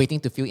 waiting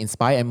to feel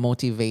inspired and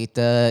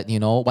motivated,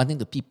 wanting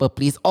to people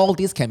please, all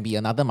this can be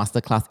another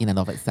masterclass in and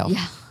of itself.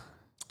 Yeah.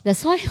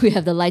 That's why we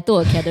have the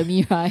Lito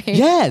Academy, right?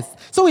 Yes.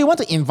 So we want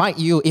to invite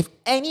you, if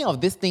any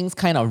of these things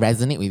kind of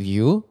resonate with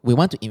you, we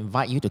want to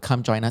invite you to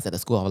come join us at the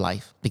School of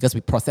Life, because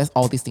we process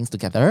all these things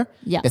together.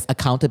 Yeah. There's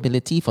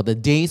accountability for the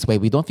days where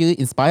we don't feel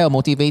inspired or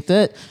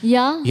motivated.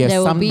 Yeah. You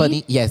have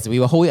somebody, yes, we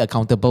will hold you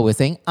accountable. We're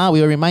saying, we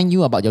will remind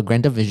you about your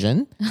grander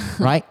vision,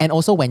 right? And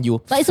also when you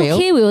But fail, it's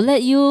okay, we will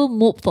let you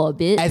mope for a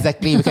bit.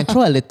 Exactly. We can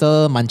throw a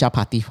little manja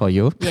party for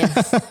you.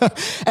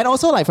 Yes. And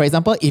also, like, for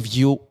example, if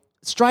you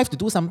strive to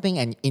do something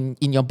and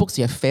in your books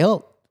you have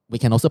failed, we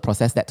can also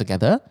process that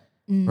together,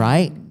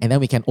 right? And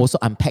then we can also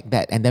unpack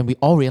that. And then we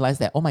all realize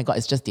that, oh my God,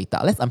 it's just data.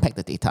 Let's unpack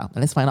the data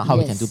and let's find out how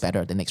we can do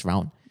better the next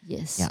round.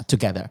 Yes. Yeah,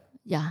 together.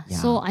 Yeah.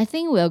 So I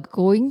think we're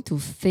going to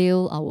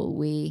fail our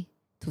way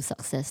to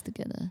success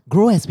together.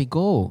 Grow as we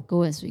go.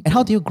 Go as we go. And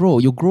how do you grow?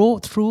 You grow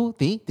through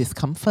the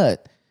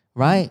discomfort,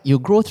 right? You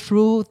grow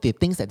through the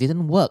things that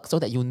didn't work so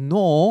that you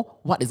know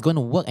what is going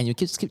to work and you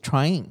keep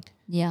trying.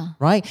 Yeah.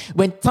 Right?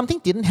 When something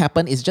didn't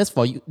happen, it's just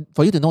for you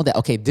to know that,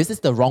 okay, this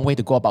is the wrong way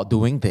to go about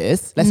doing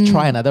this. Let's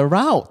try another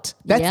route.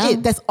 That's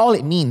it. That's all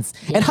it means.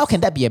 Yes. And how can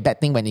that be a bad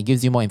thing when it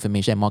gives you more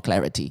information and more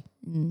clarity?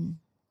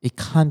 It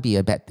can't be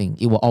a bad thing.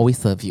 It will always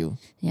serve you.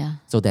 Yeah.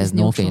 So there's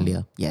no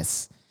failure.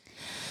 Yes.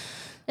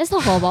 Let's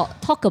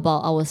talk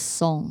about our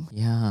song.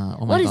 Yeah.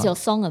 Oh my What God. is your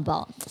song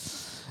about?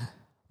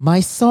 My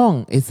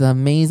song is an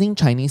amazing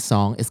Chinese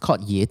song. It's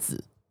called 椰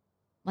子.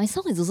 My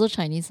song is also a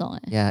Chinese song.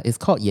 Yeah, it's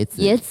called 椰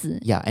子. 椰子.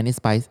 Yeah, and it's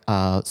by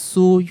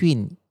Su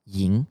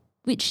Yunying.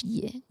 Which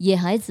野？野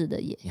孩子的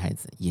野。野孩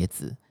子，椰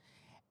子.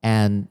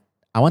 And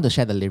I want to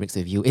share the lyrics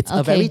with you. It's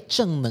a very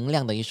正能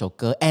量的一首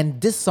歌, and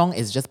this song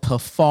is just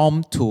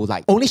performed to,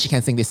 like, only she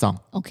can sing this song.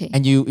 Okay.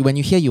 And when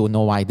you hear, you will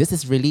know why. This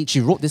is really,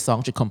 she wrote this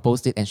song, she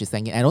composed it, and she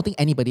sang it. I don't think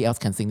anybody else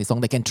can sing this song.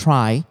 They can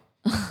try,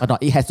 but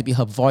not. It has to be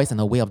her voice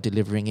and her way of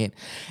delivering it.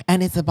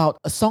 And it's about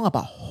a song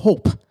about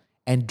hope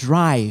and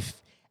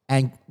drive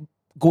and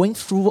going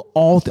through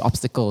all the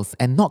obstacles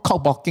and not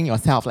cock-blocking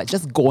yourself, like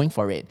just going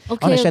for it.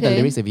 Okay, I want to share the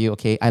lyrics with you,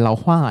 okay?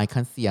 I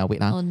can't see.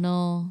 Wait. Oh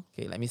no.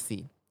 Okay, let me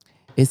see.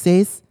 It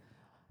says,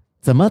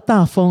 怎么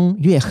大风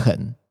越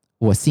狠，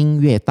我心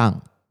越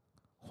荡，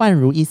幻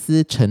如一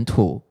丝尘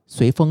土，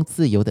随风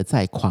自由的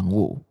在狂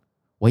舞。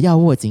我要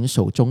握紧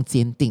手中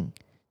坚定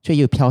却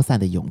又飘散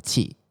的勇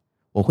气，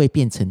我会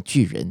变成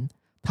巨人，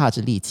踏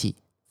着力气，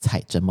踩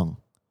着梦。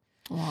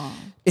Wow.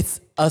 It's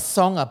a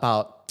song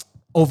about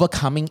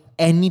overcoming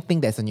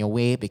anything that's in your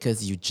way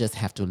because you just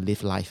have to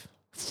live life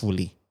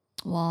fully.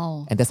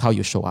 Wow. And that's how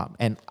you show up.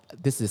 And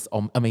this is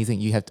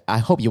amazing. I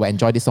hope you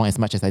enjoy this song as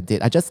much as I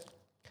did.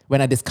 When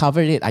I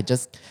discovered it, I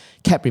just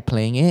kept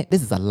replaying it.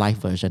 This is a live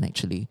version,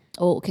 actually.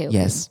 Oh, okay.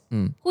 Yes.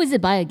 Who is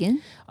it by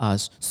again?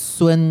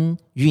 Sun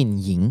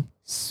Yunying.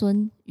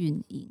 孙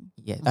韵莹。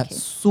Yeah,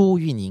 Su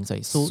Yunying,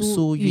 sorry,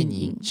 Su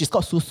Yunying. She's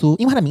got Su Su，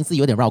 因为她的名字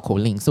有点绕口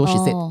令 ，so she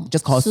said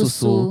just call her Su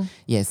Su.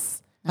 Yes，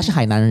 她是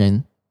海南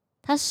人。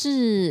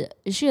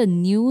is she a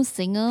new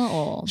singer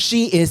or?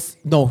 She has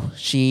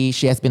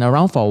been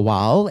around for a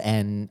while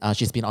and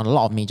she's been on a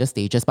lot of major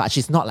stages, but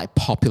she's not like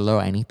popular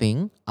or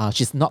anything.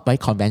 She's not very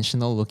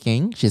conventional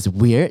looking. She's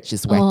weird.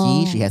 She's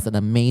wacky. She has an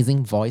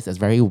amazing voice that's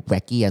very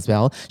wacky as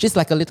well. She's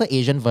like a little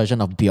Asian version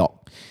of Björk.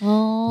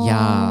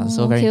 Yeah,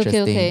 so very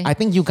interesting. Okay. I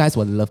think you guys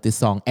will love this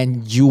song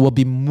and you will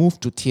be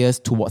moved to tears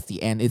towards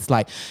the end. It's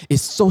like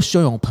it's so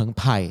汹涌澎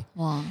湃.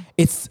 Wow.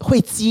 It's 会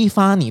激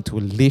发你 to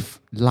live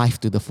life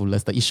to the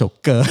fullest 的一首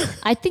歌。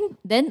I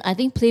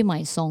think play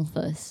my song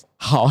first.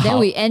 好 Then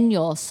we end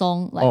your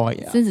song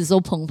since it's so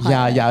澎湃.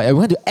 Yeah. I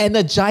want to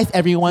energize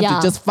everyone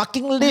to just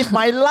fucking live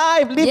my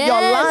life, live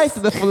your life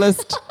to the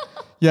fullest.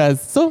 Yes.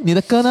 So 你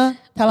的歌呢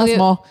 ？Tell us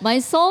more.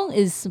 My song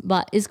is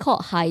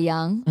called 海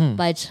洋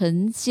by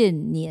陈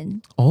建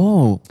年。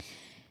哦，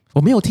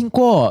我没有听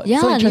过。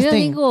Yeah, so interesting. 你没有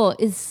听过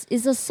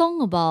It's a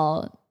song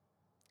about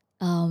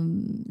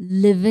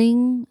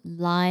living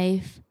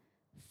life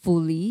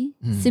fully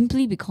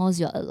simply because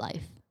you're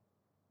alive.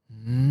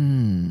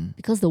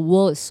 Because the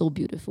world is so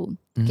beautiful.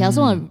 Okay, I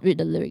also want to read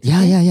the lyrics.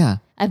 Yeah.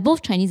 I have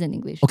both Chinese and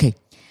English. Okay,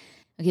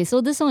 so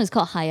this song is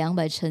called 海洋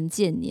by 陈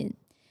建年。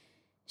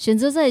选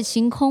择在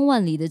晴空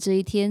万里的这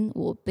一天，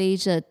我背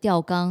着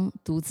钓竿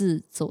独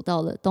自走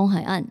到了东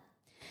海岸，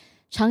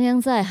徜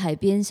徉在海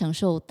边，享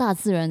受大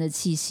自然的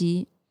气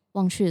息，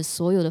忘却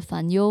所有的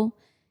烦忧，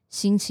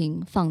心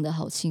情放得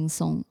好轻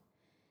松。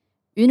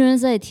云儿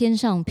在天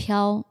上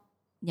飘，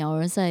鸟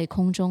儿在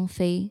空中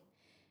飞，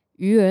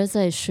鱼儿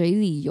在水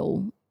里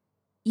游，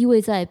依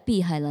偎在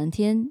碧海蓝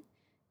天，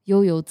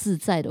悠游自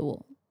在的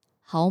我，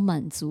好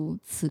满足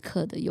此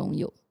刻的拥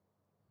有。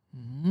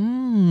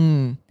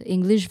The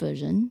English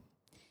version.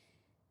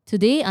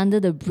 Today, under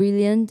the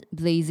brilliant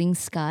blazing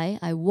sky,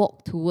 I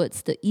walk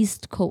towards the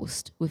east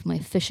coast with my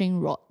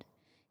fishing rod,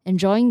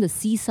 enjoying the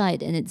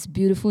seaside and its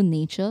beautiful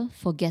nature,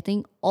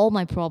 forgetting all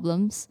my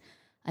problems.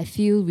 I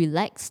feel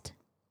relaxed.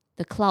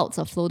 The clouds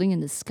are floating in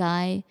the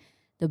sky,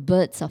 the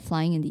birds are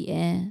flying in the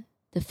air,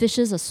 the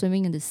fishes are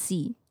swimming in the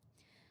sea.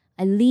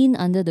 I lean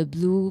under the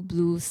blue,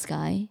 blue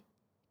sky,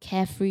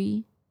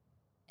 carefree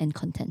and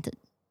contented.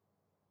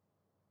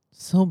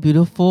 So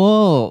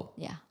beautiful.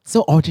 Yeah.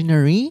 So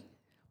ordinary,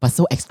 but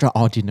so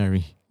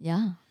extraordinary.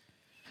 Yeah.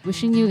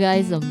 Wishing you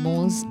guys the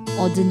most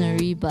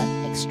ordinary but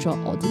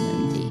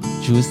extraordinary day.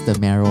 Juice the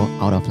marrow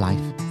out of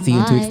life. See you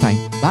in 2 weeks' time.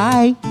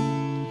 Bye.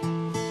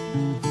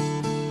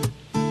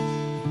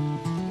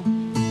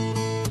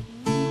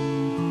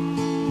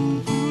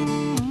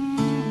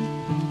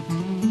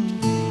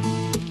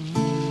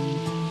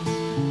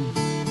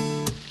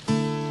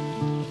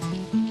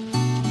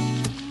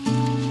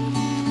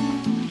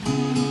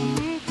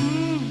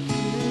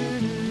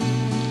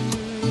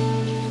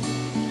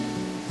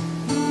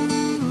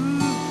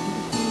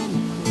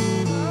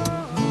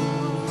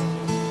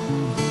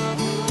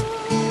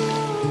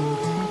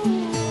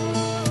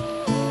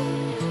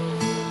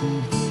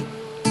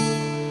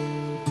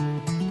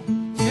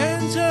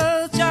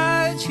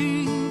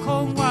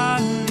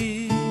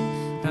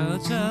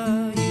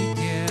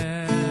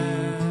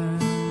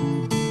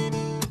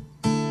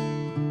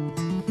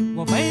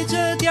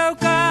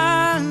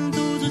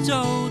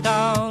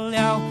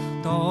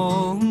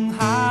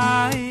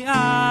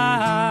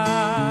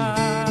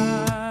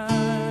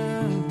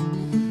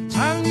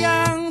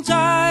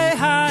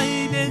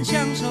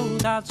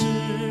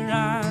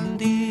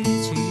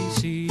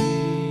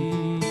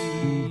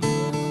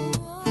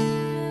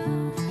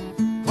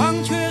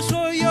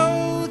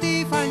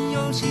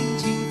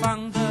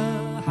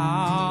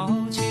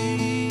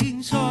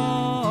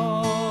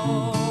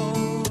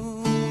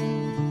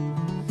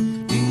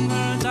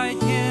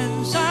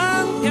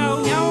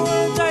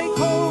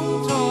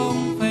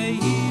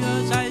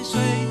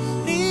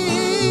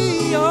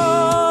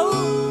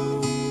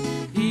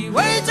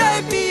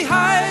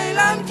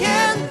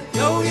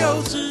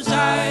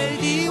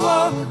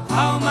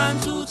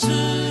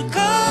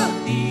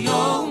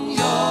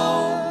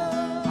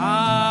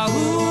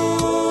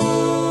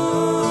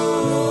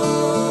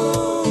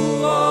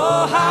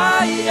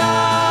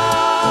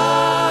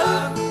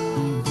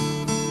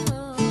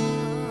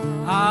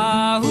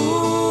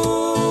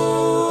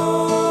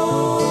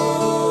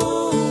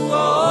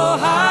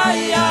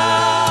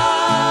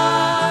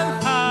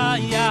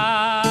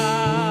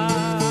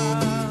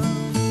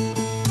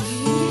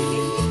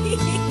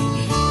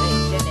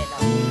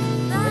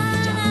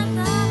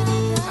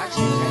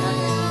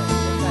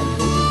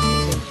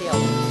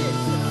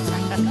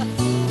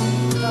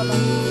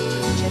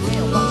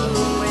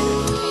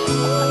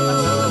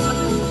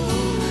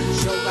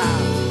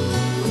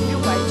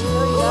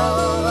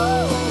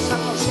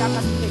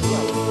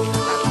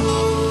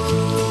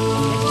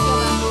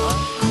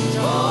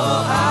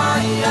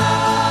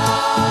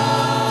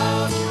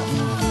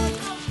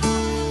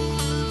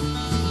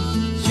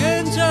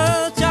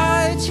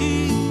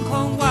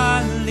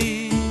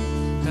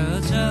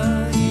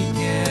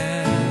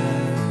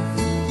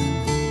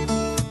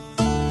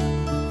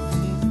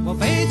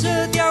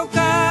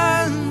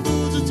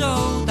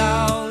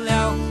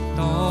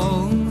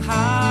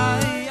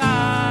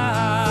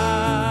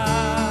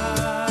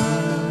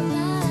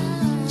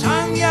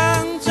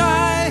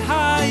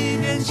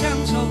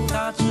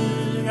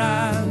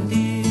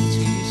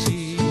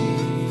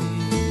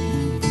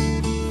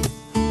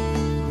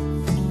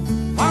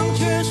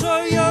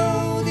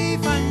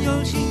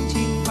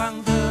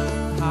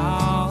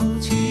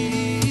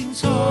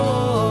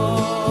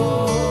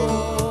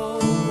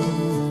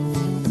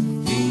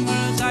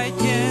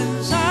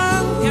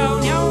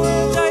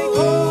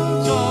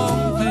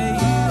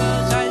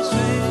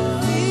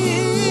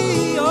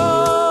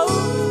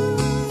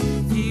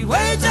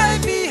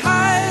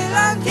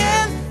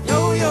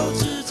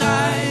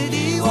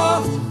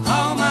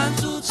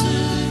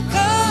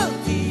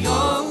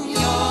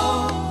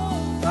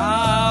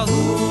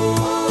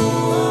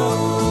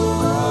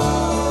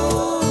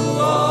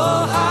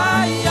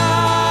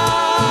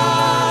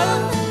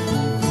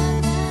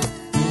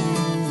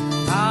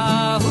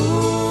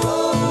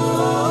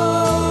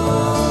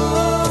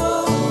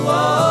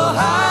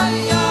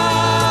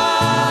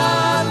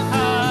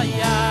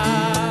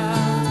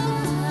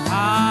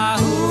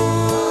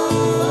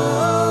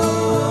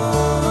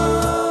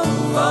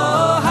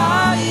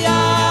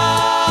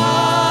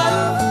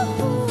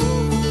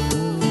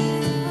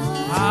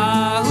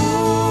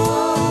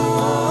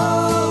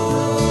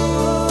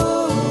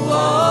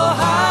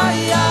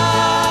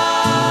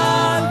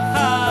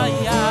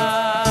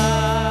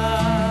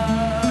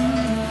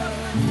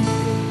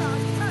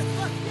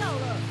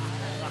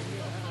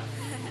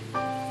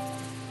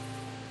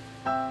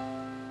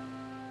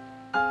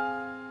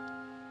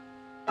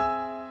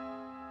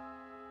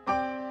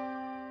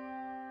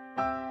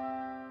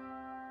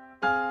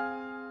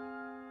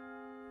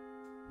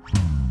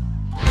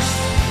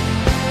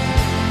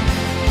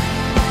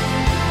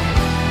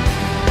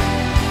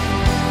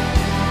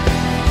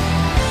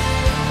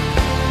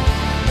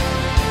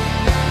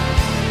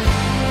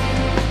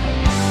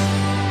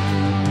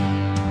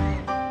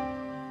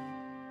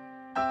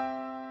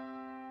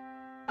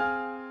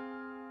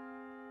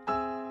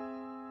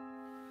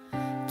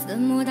 怎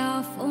么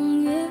大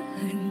风越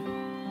狠，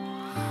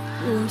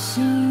我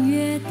心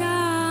越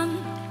荡，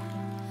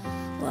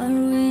宛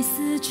如一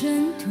丝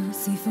尘土，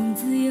随风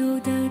自由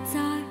地在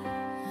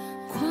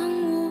狂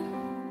舞。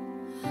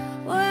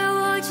我要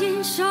握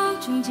紧手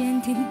中坚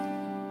定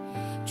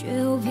却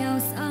又飘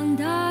散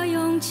的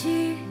勇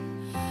气，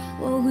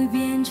我会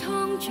变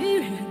成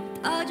巨人，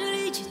踏着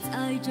力气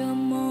载着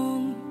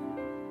梦。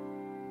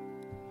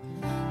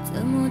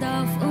怎么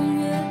大风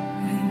越狠，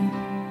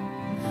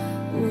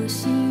我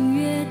心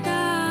越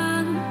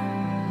荡，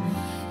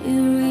一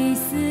如一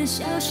丝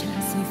小沙，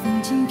随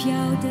风轻飘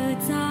的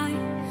在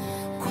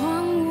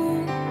狂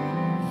舞。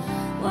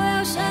我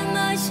要深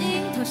埋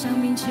心头上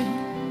明知，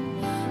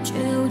却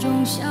有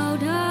种小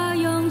的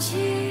勇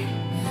气，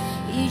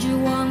一直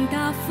往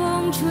大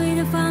风吹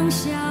的方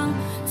向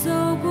走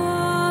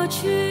过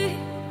去。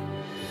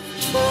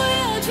吹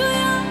啊吹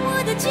啊，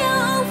我的骄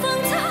傲放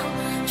纵，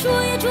吹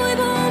也吹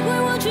不回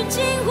我纯净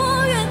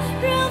花园，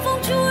任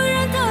风吹，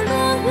任它轮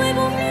回不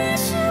灭，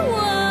是我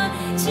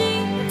尽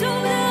头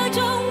的张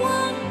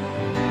望。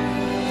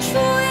吹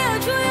啊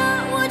吹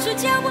啊，我只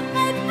叫不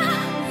害怕，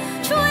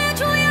吹啊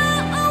吹啊，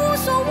无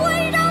所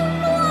谓扰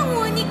乱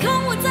我。你看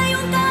我在勇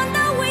敢的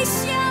微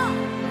笑，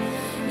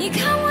你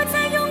看我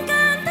在勇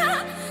敢的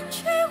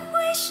去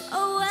挥手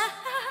啊。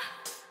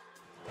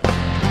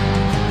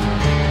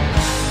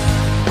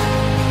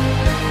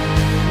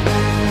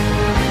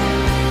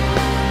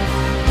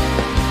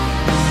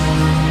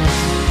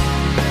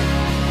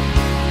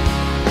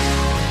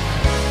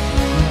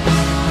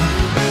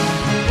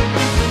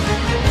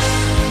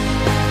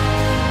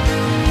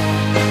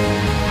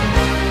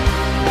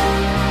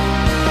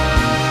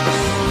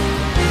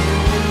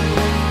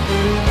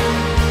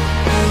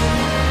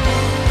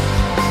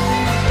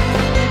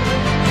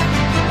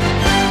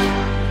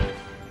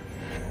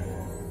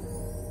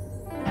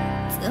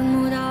怎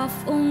么大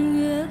风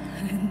越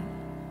狠，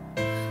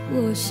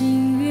我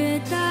心越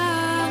荡，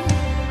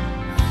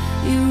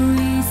一如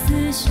一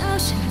丝小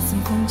沙，随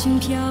风轻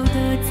飘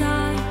的在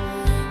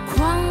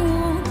狂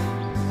舞。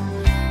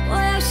我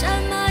要深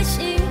埋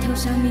心头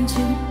上明知，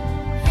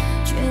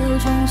却有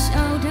种小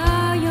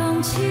的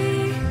勇气，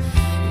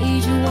一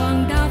直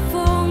往大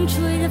风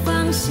吹的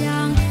方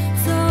向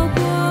走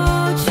过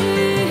去。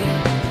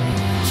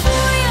吹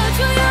啊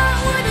吹啊，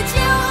我的骄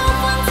傲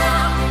放纵，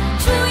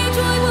吹也吹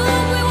不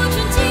回我纯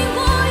净花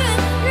园，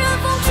任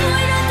风吹，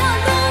任它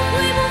轮回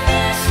不灭，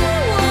是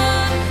我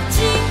尽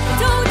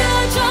头的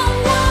张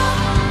望。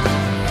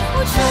我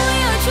吹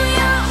啊吹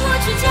啊，我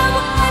只叫不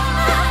害怕，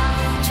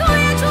吹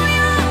啊吹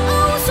啊，无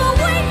所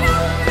谓扰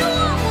乱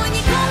我。你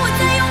看我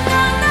在勇敢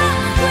的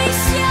微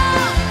笑，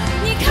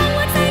你看我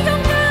在勇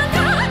敢的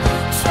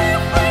去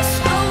挥手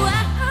啊。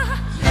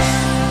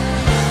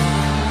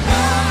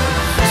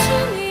是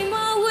你吗？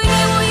会给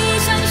我一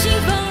扇心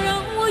房，让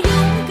我勇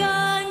敢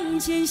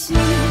前行。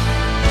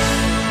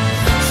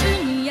是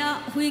你呀，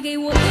会给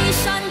我一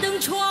扇灯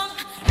窗，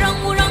让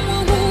我无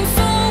所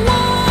畏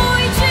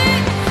惧。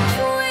吹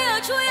啊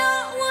吹啊，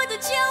我的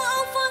骄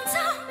傲放纵，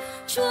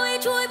吹也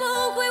吹不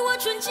回我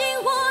纯净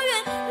花园，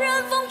任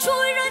风吹，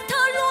任它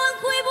轮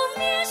回不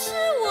灭，是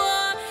我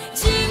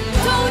尽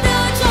头的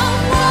张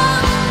望。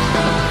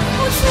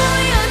我吹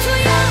啊吹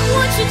啊，我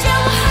只叫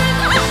我害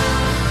怕，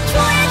吹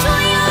啊吹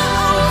啊，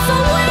无所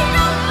谓扰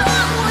乱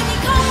我。你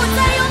看我在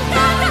勇敢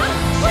的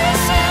微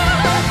笑，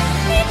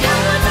你看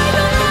我在勇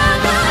敢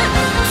的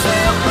去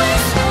挥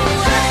手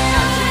啊。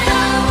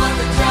我的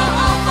骄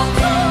傲放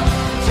纵，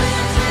吹也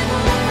吹不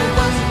回我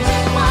纯净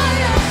花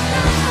园，任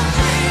风吹，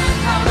任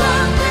它轮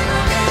回不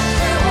灭，是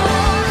我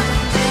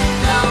尽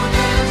头的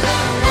张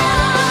望。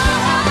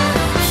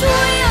吹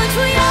啊吹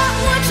啊，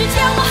我只叫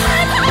我害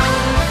怕，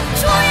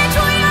吹啊吹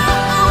啊，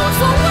无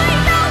所谓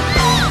扰乱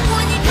我。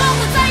你看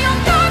我在勇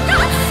敢的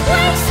微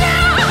笑，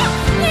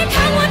你看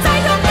我在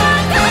勇敢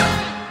的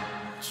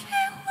去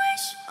挥手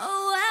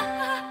啊。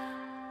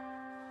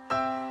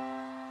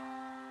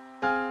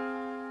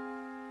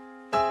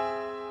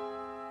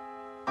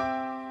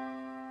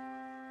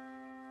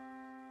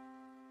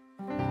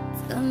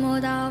怎么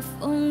大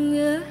风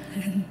越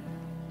狠，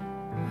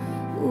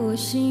我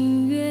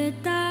心越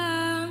荡，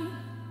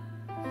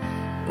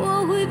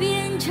我会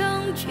变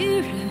成巨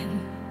人，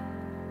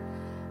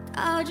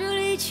踏着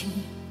力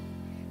气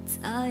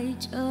载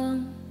着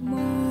梦。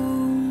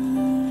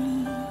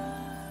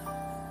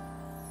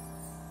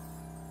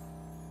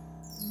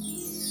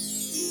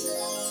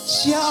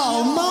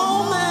小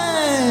猫们，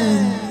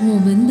我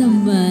们的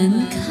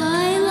门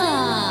开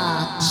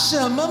了，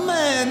什么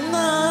门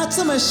呢？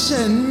这么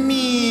神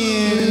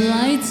秘？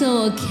来自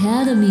Lighto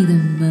Academy 的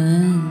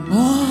门。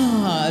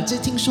哇，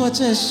听说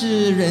这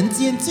是人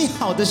间最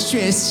好的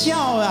学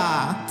校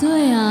啊！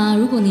对啊，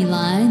如果你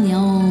来，你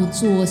要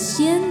做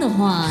仙的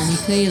话，你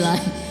可以来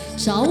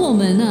找我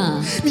们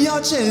啊。你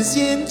要成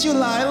仙就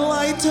来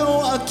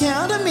Lighto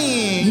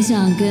Academy。你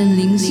想跟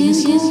灵仙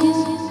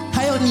姑，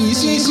还有你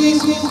仙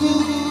姑，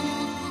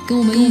跟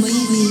我们一起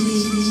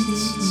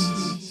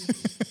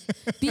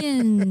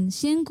变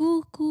仙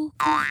姑姑，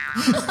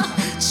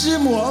吃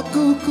蘑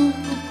菇菇，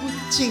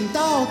请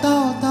到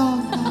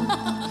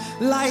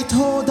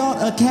Lighto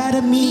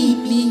Academy，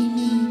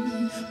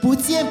 不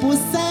见不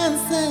散。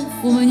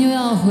我们又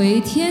要回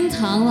天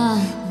堂了。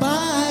拜。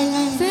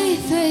飞，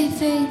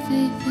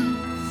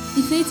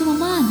你飞这么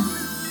慢啊？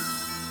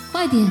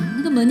快点，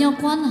那个门要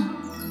关了。